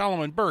Covey,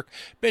 Solomon Burke,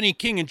 Benny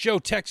King, and Joe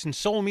Tex, and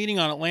Soul Meeting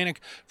on Atlantic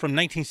from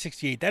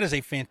 1968. That is a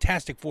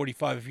fantastic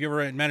 45 if you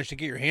ever managed to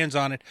get your hands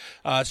on it.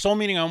 Soul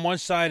Meeting on one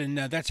side, and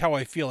That's How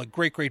I Feel, a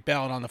great, great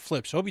ballad on the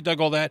flip. So hope you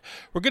dug all that.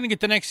 We're going to get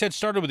the next set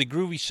started with a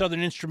groovy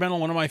Southern instrumental,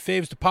 one of my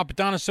faves, the Papa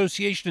Don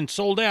Association, and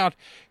Sold Out,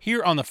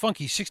 here on the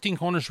Funky 16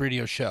 Corners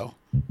radio show.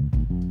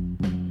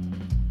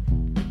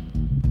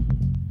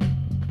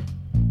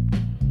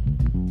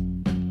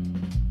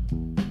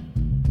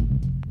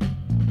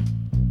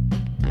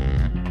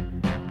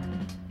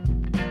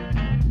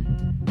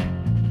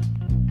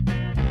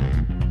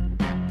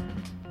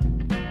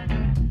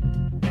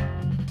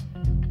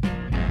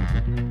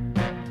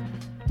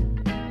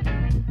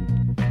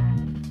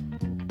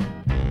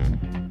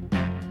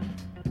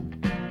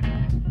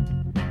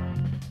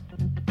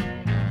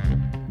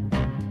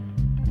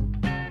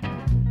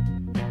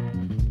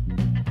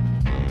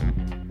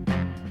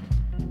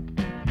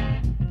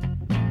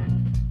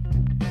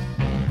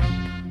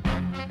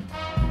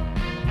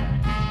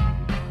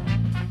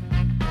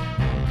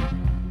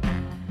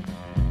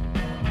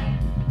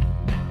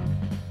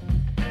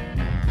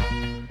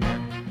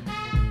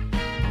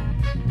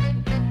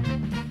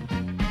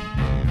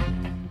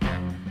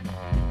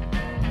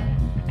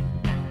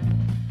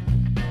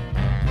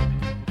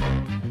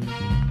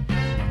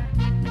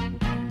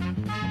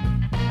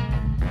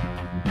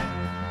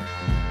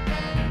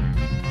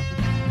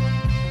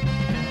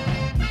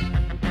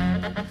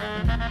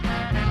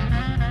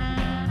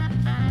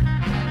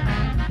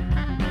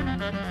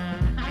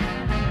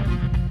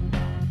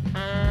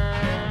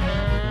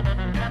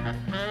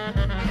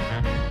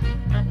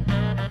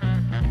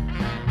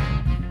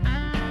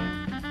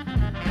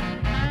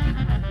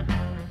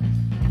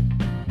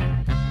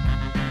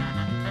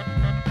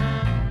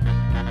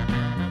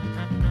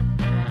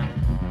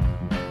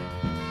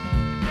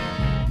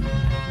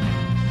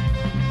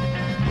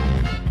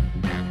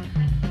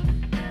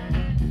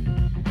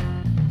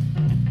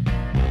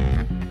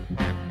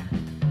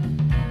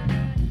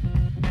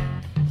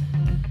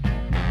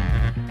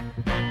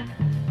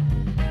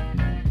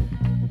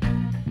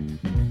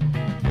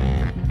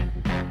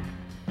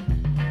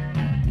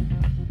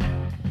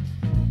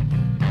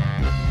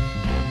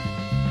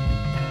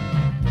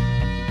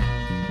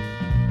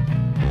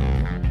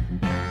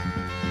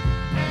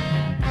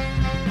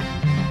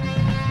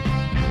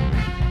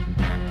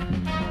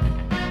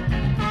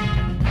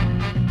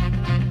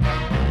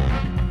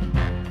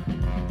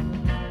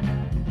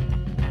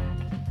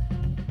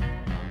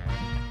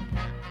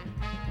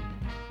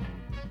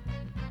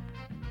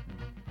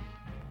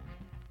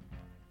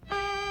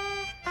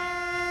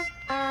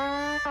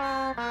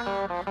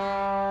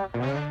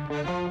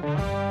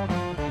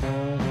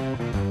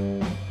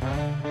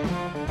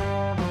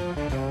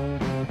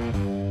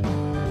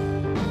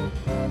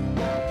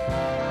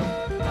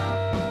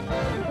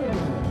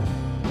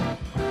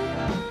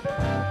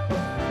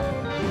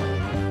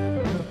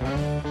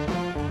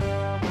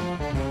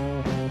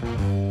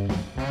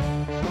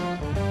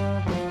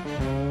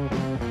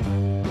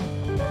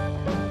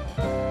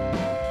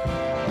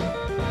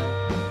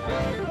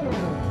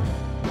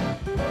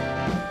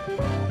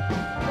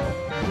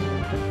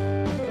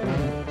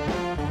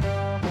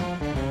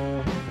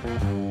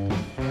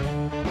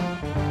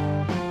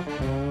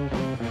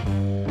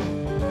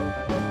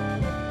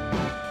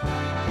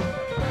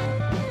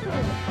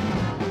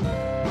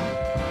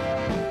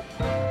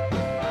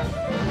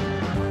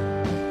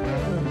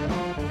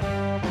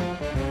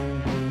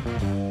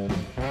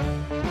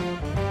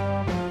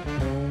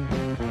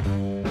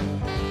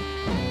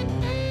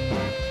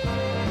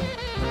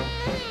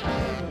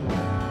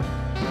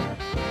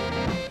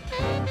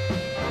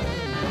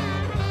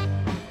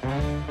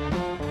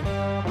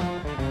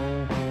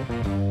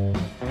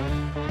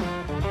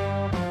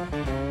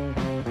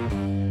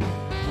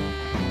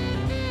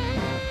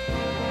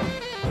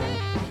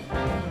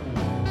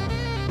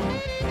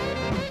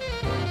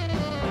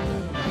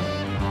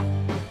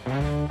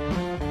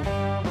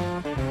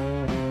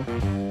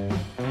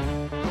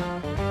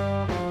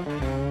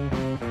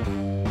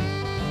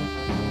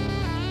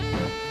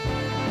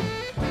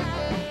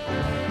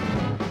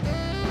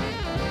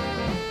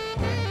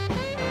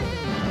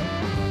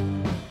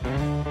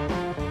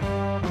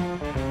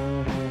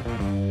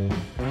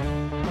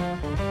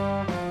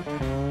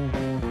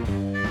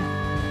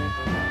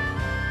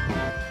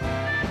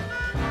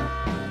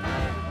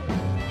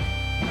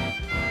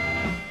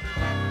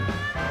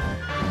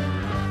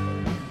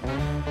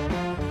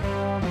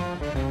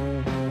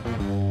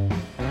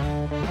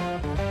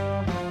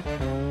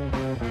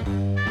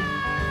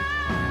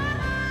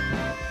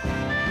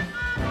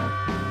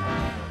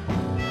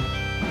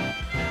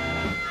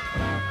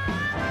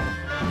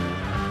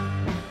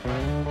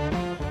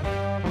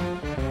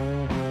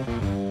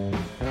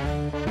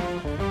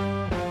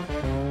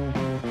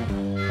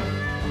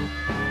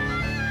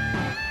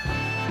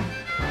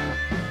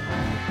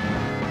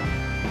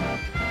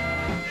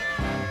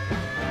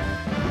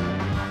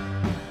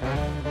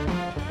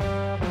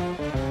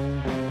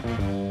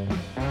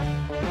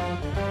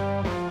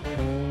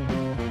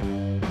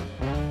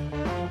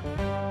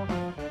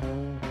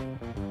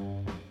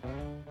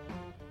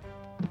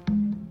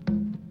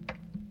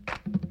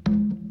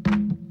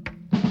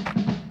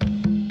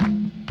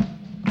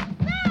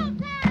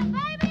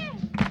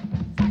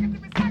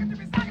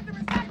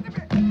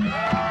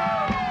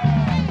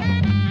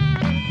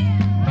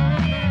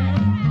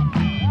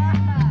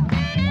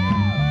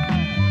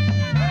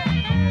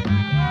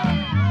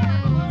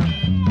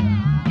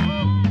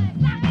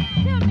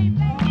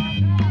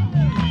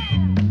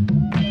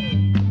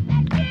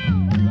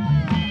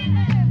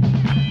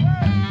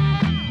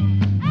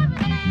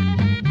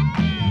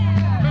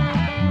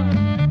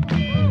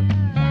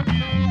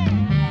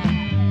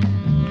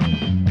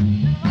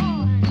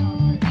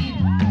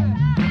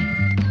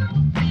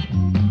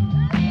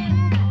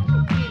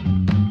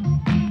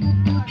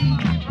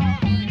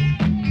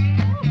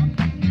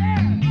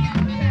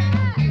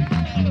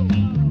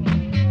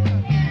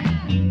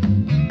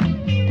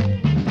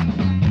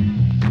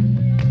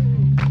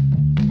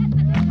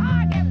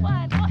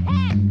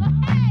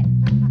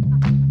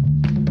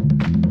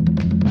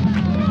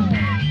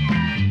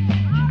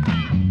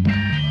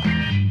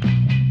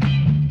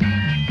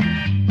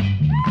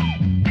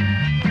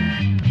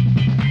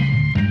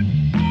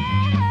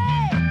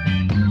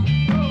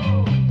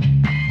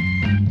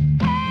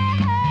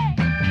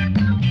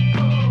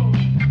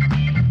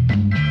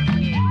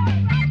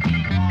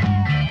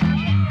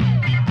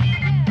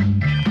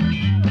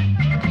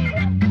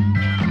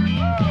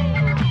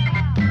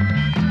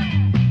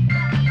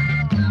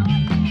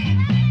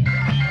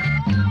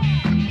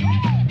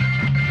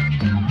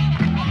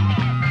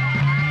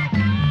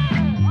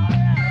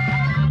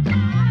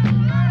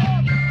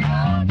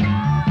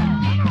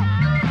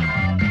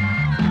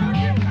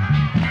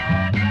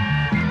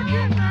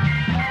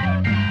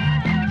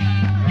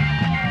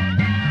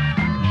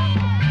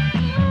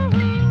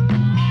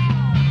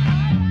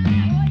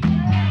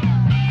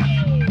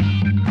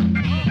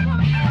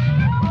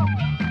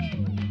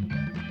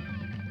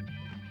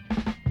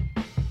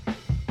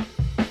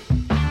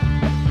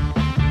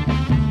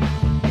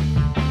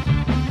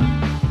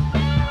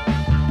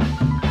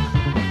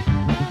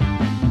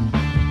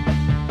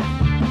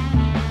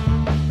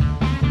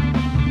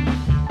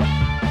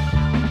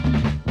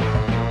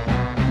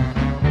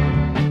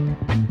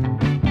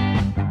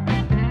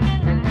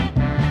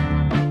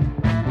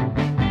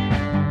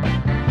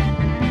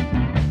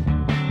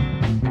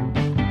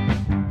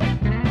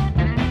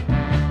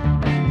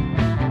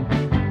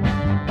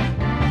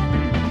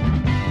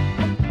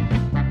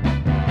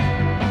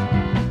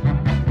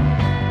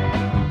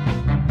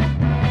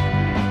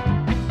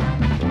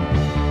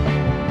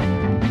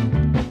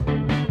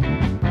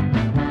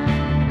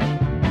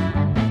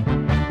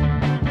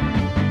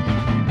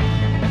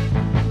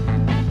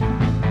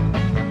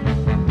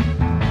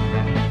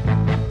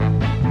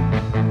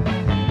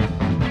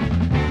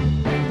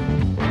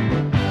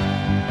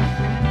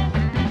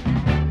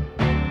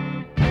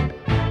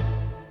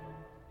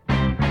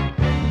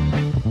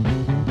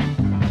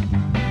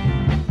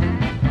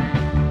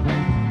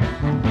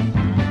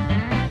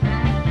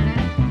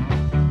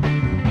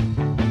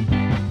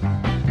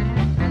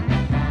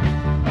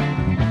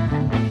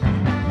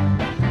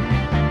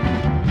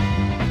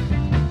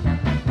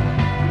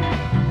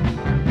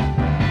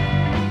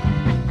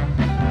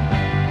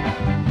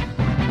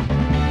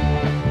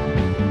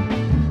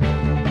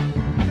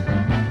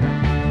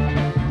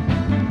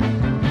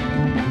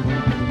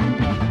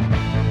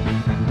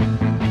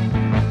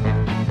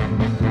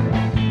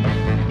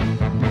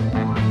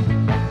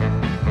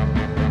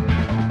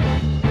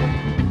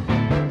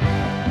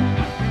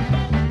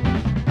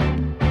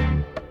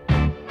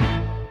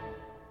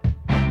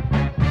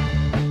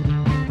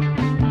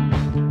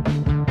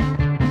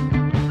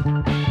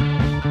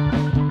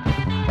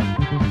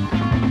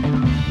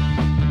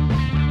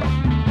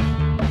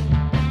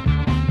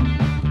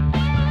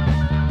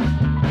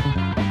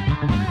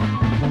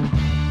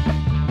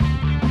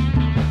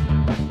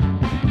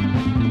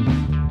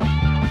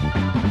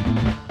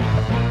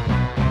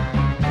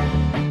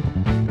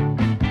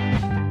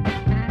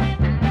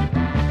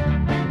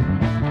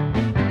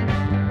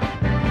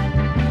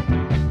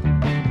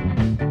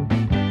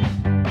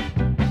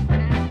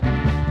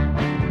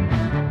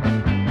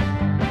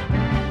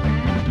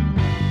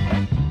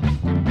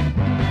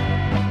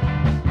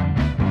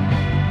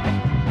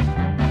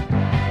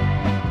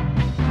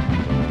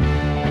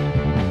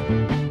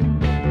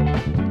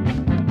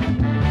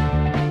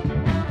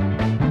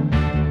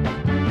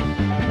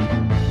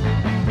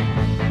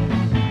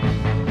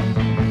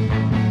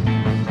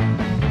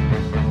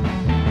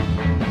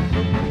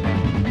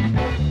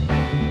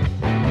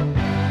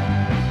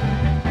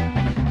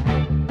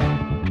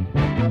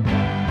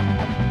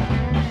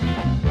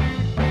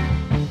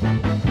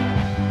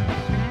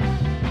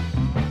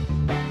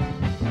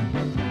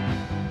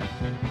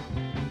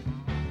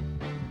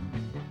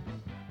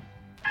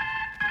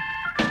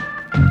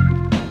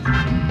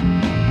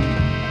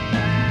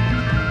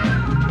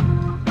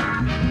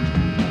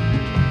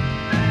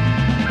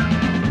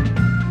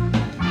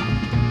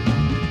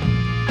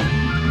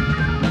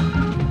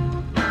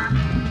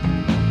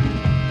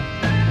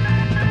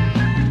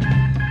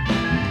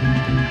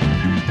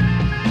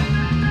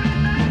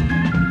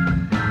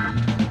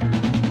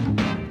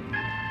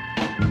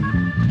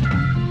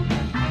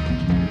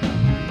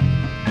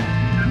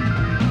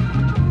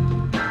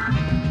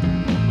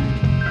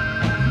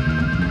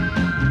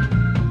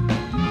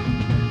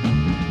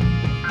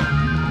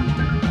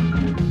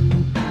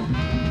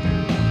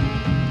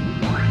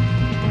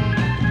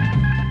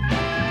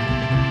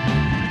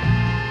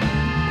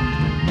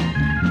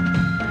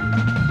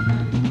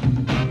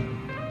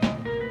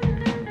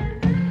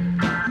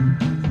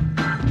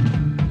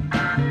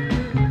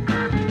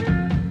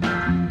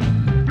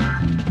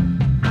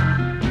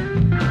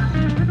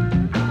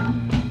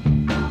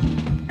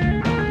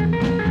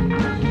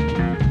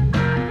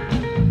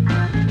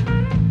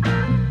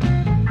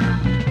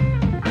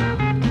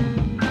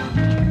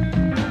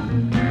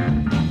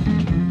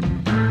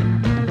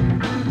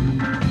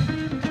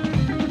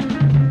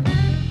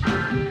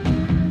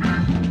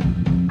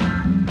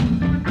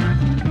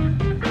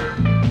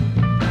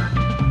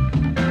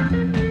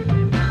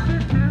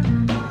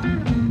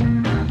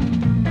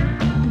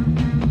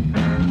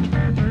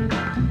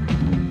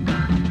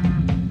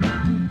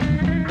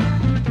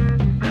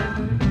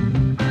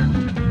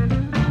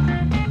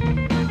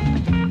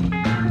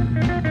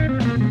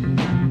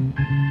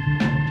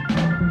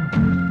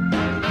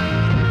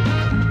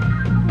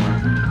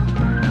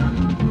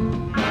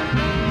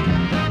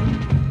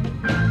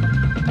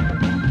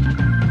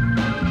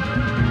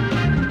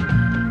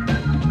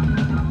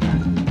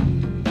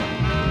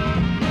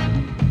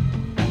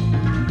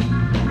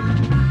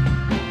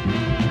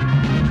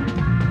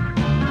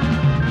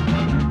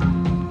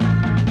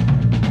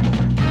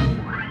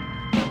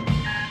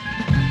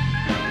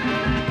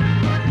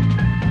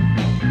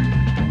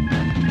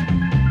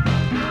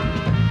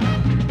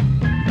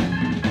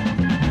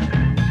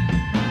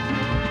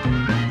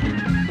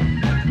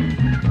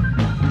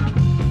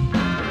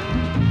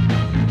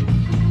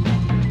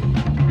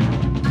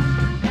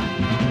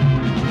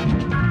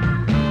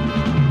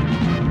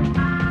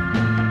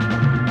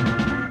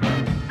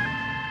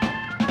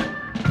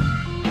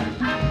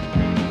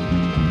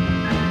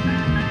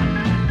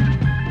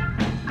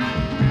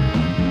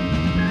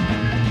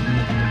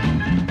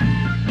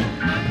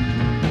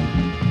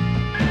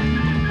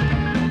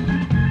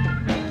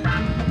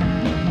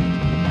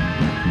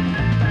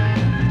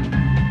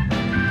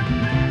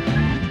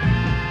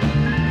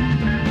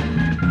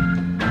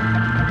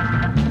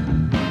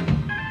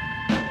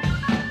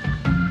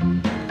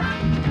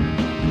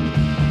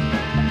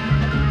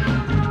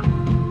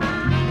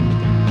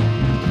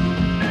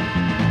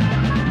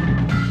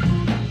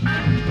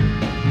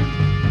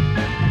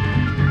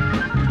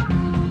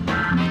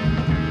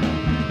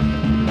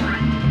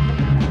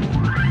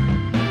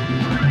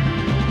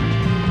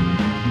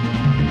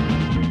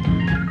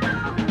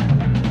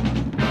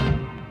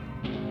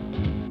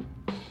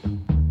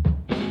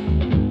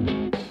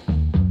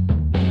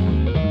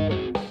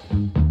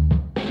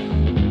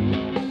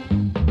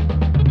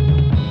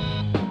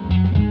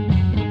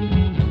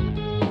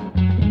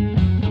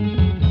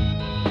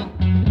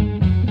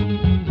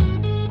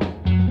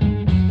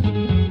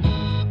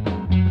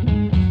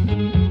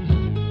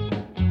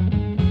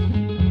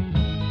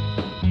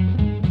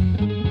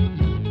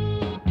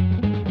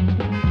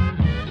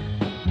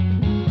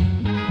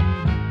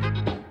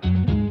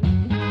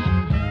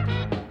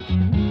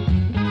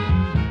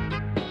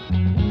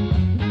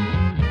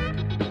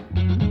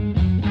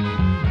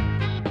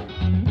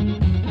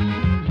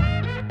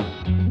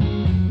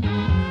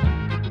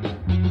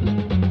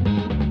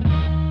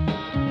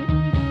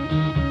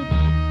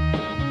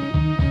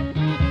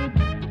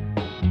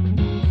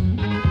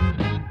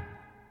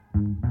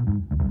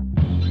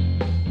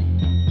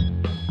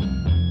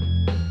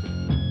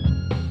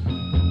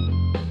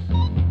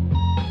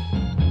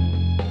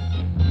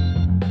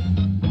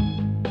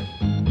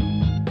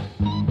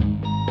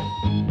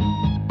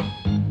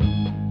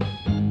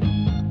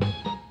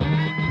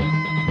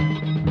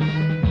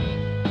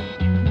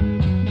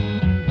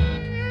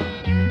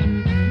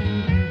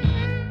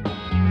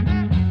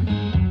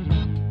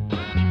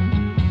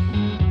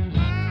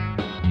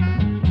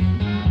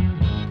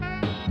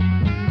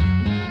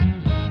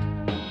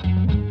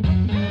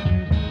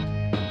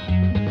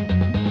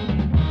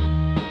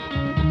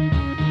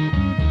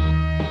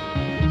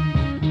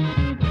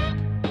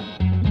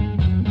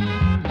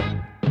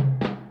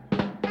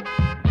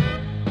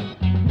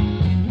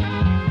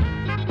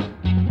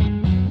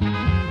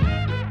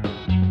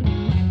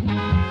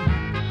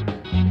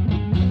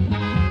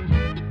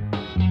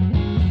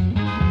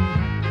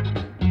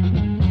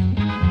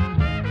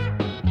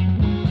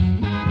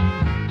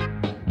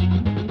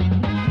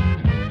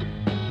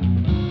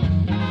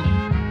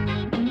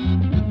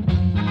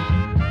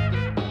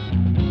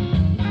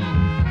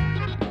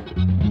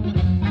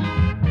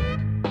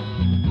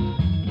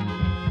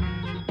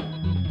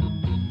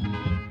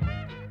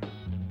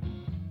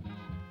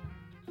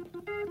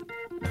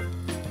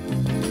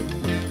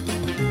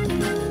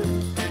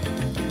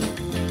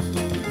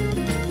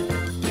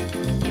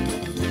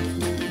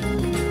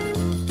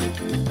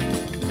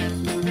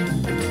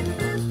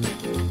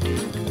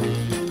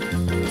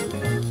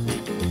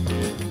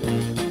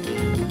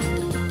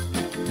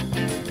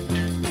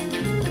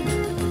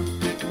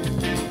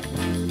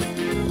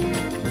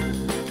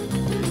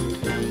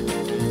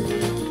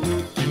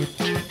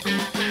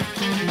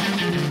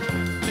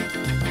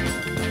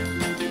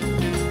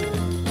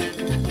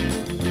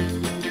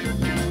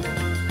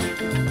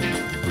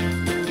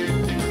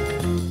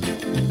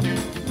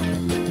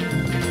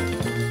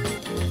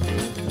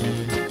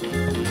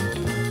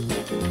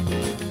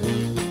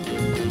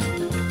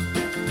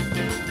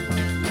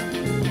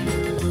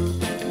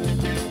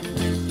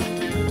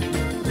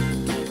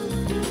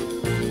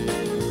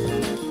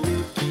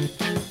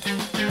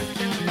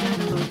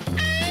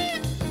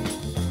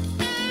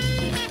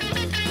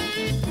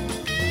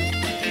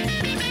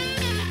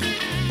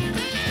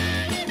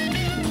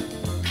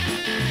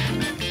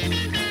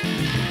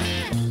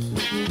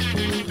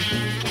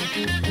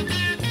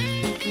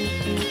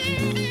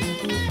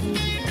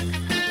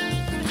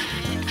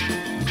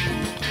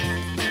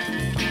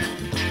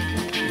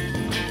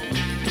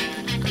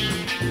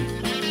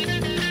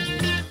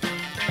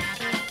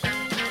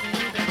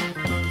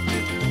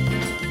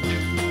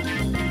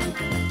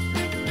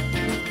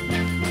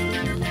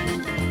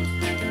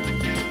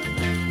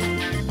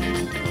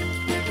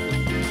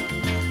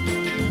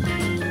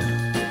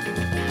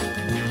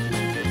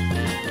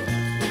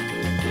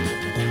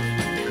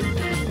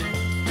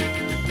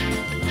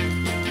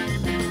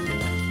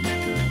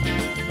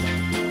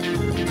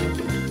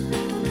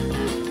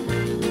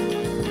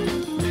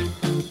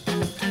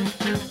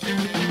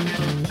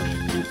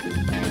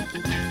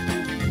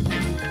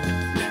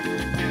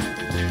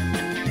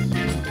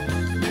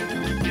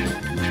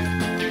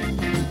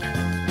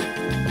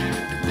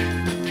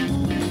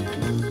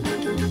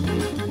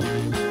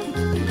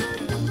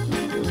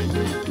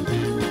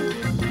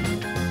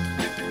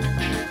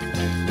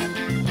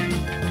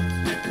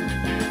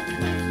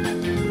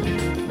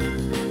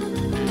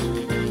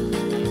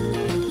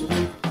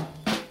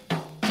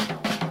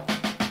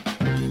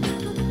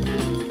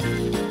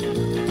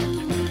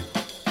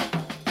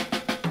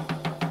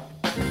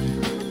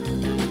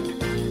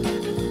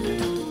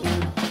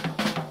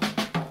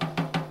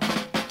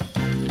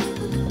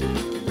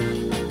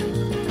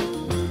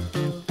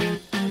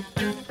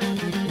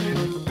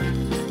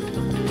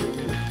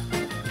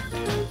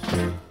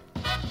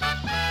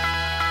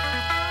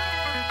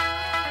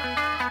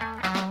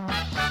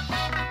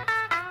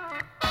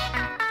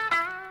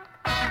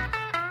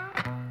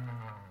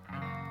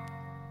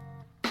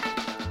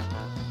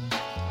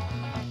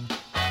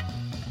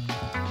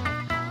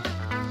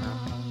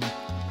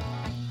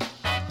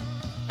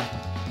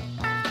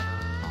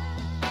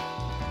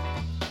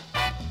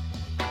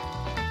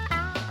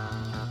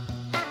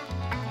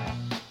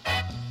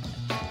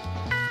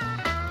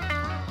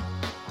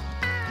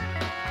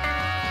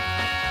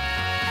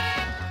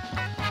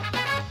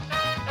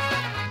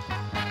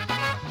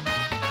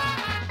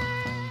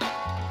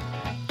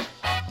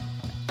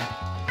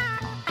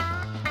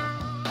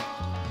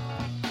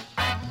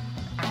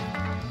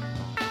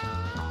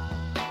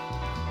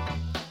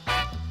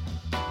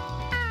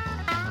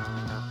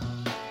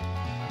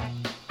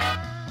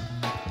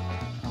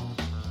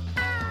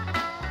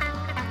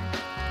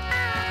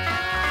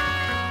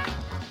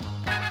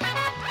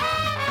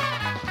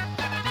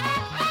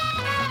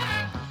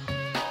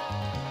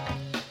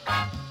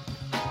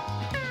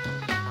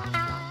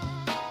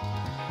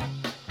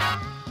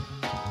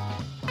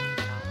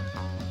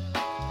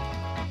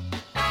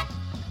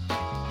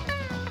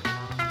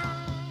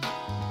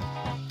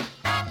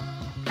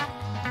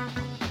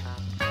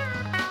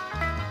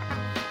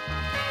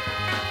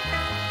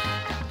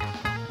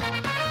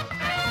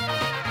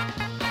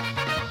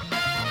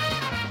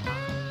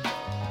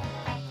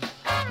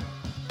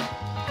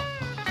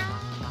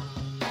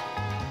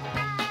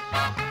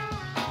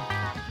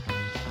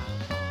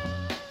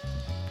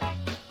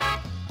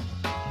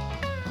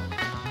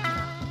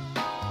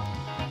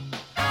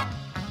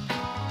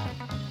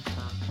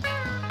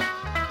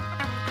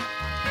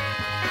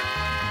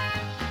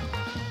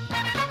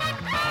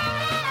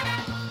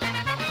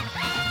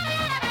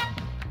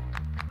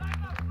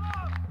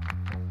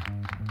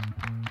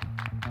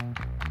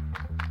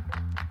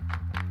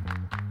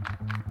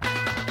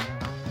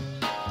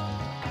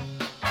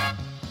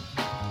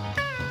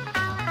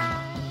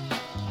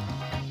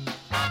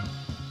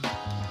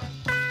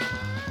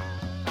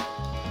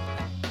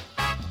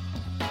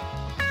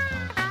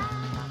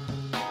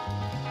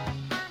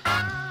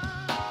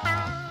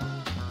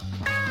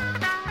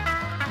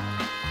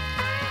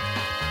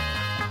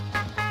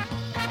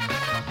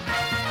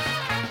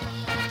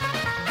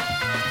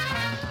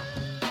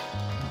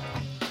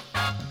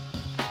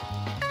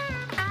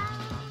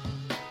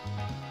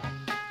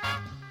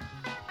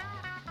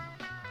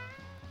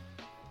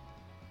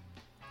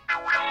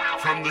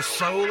 From the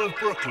soul of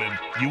Brooklyn,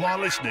 you are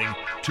listening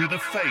to The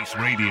Face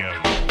Radio.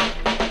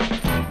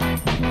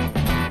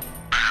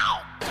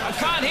 I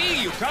can't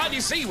hear you. Can't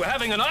you see? We're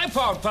having an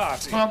iPod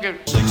party. I'll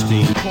get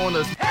 16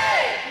 corners.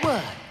 Hey!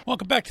 What?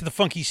 Welcome back to the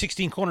Funky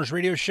 16 Corners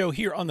radio show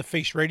here on The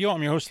Face Radio.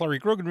 I'm your host, Larry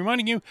Grogan,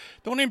 reminding you,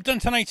 don't name it done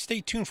tonight. Stay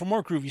tuned for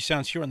more groovy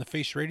sounds here on The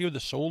Face Radio, the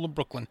soul of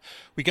Brooklyn.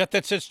 We got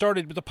that set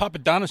started with the Papa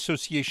Don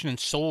Association and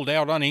Sold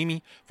Out on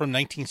Amy from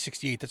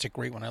 1968. That's a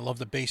great one. I love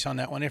the bass on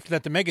that one. After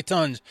that, the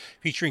Megatons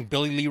featuring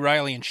Billy Lee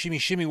Riley and Shimmy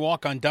Shimmy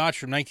Walk on Dodge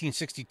from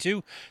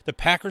 1962. The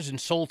Packers and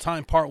Soul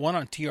Time Part 1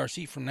 on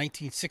TRC from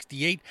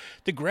 1968.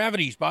 The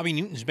Gravities, Bobby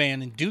Newton's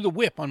band, and Do the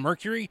Whip on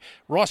Mercury.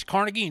 Ross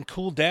Carnegie and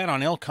Cool Dad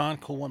on El-Con,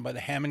 cool one by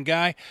the Hammond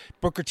guy.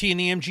 Booker T and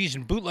the MGs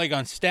and Bootleg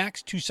on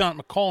Stax, Toussaint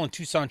McCall and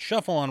Tucson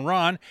Shuffle on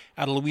Ron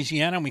out of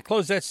Louisiana. And we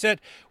close that set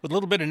with a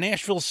little bit of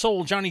Nashville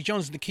Soul, Johnny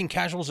Jones and the King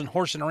Casuals and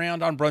Horsing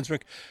Around on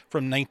Brunswick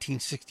from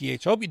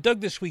 1968. So I hope you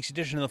dug this week's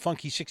edition of the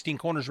Funky 16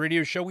 Corners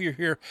radio show. We are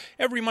here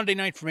every Monday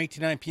night from 8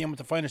 to 9 p.m. with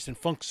the finest in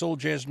funk, soul,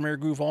 jazz, and rare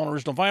groove, all on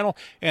original vinyl.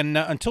 And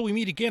until we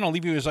meet again, I'll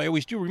leave you as I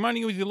always do,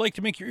 reminding you if you like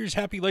to make your ears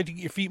happy, like to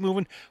get your feet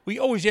moving, we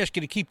always ask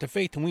you to keep the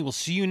faith, and we will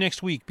see you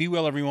next week. Be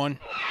well, everyone.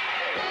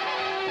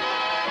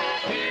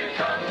 Here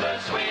comes the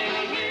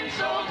swinging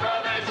soul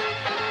brothers.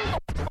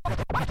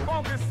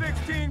 Funky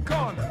 16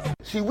 corners.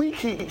 See, we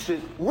keep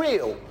it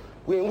real.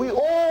 We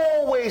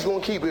always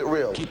gonna keep it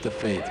real. Keep the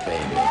faith,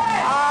 baby.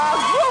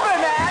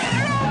 Groovin',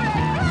 man.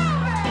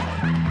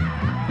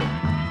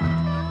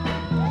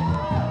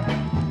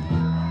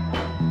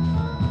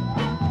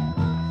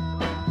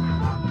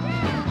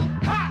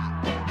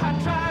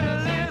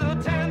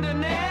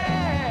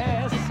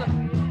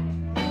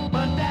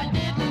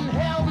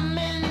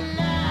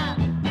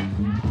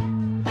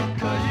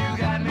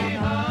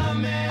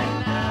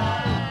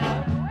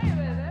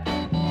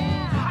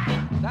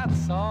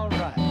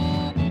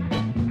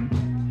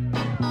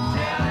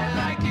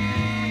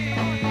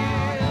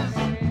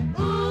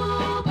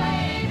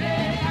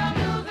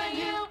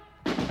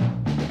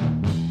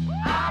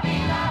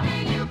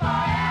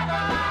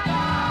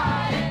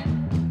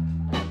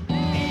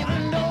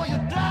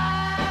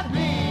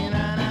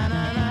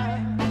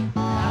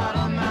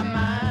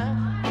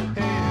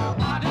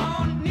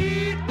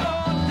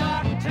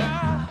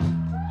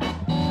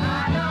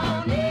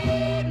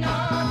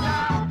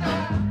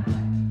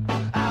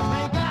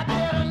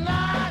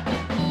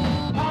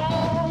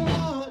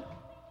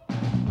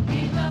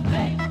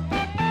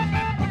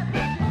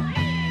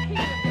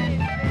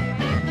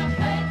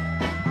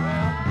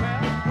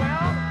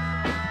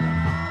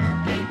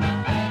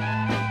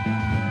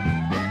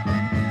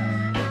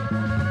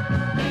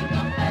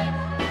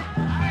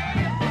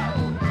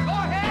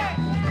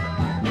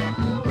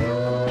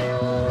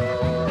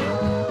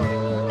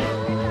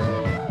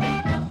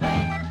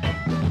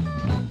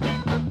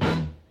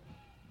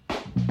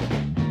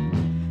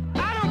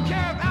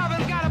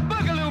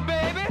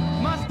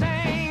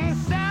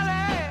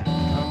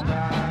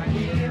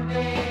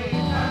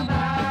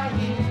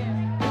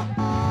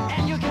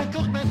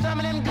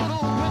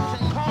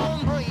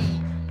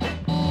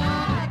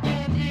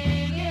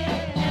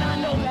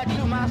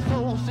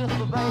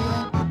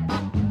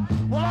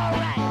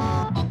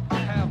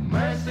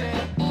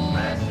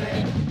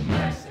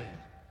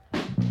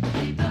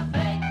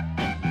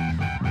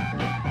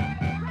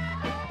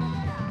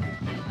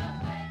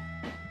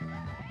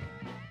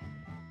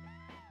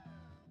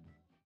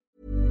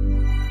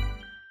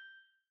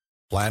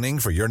 Planning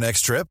for your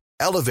next trip?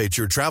 Elevate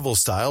your travel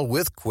style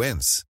with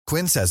Quince.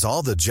 Quince has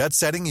all the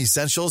jet-setting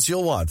essentials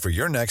you'll want for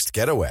your next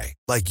getaway,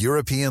 like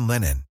European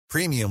linen,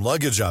 premium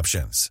luggage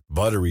options,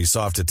 buttery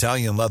soft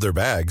Italian leather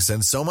bags,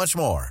 and so much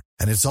more.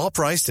 And it's all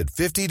priced at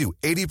 50 to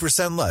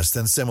 80% less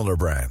than similar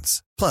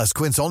brands. Plus,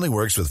 Quince only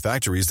works with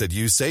factories that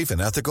use safe and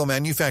ethical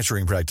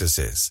manufacturing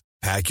practices.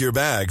 Pack your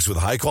bags with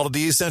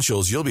high-quality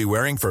essentials you'll be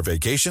wearing for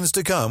vacations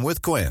to come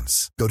with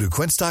Quince. Go to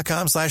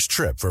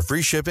quince.com/trip for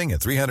free shipping and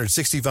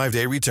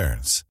 365-day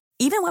returns.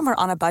 Even when we're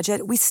on a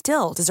budget, we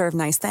still deserve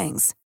nice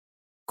things.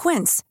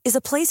 Quince is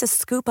a place to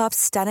scoop up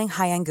stunning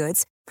high-end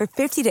goods for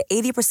 50 to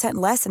 80%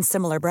 less than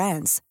similar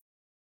brands.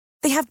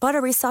 They have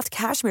buttery soft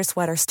cashmere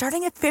sweaters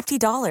starting at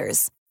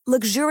 $50,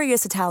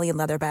 luxurious Italian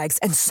leather bags,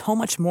 and so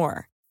much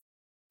more.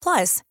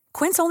 Plus,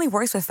 Quince only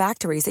works with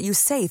factories that use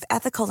safe,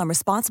 ethical, and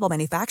responsible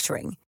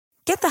manufacturing.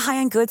 Get the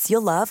high-end goods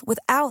you'll love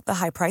without the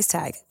high price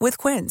tag with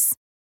Quince.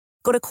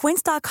 Go to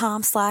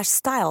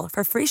quince.com/style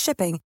for free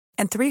shipping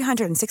and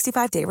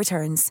 365-day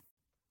returns.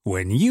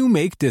 When you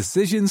make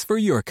decisions for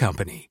your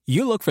company,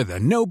 you look for the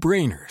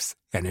no-brainers.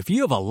 And if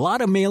you have a lot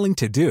of mailing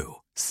to do,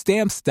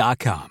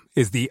 Stamps.com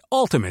is the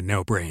ultimate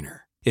no-brainer.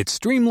 It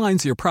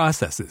streamlines your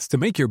processes to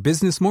make your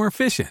business more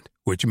efficient,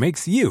 which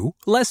makes you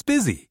less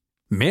busy.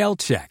 Mail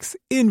checks,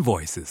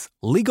 invoices,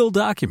 legal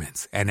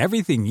documents, and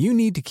everything you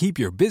need to keep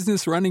your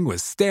business running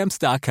with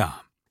Stamps.com.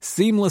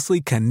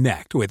 Seamlessly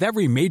connect with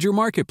every major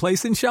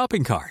marketplace and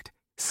shopping cart.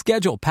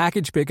 Schedule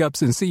package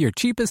pickups and see your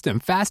cheapest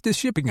and fastest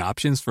shipping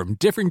options from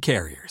different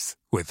carriers.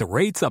 With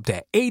rates up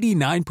to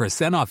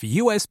 89% off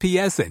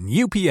USPS and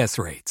UPS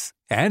rates.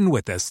 And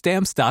with the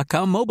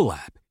Stamps.com mobile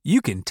app,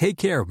 you can take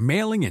care of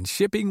mailing and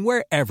shipping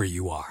wherever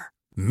you are.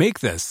 Make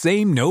the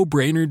same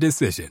no-brainer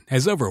decision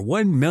as over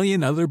 1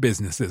 million other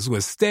businesses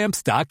with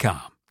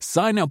Stamps.com.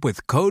 Sign up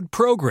with code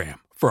PROGRAM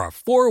for a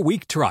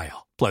 4-week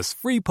trial, plus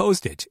free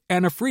postage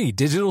and a free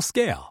digital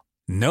scale.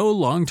 No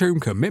long-term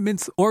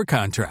commitments or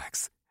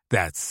contracts.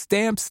 That's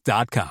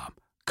Stamps.com.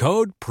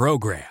 Code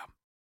PROGRAM.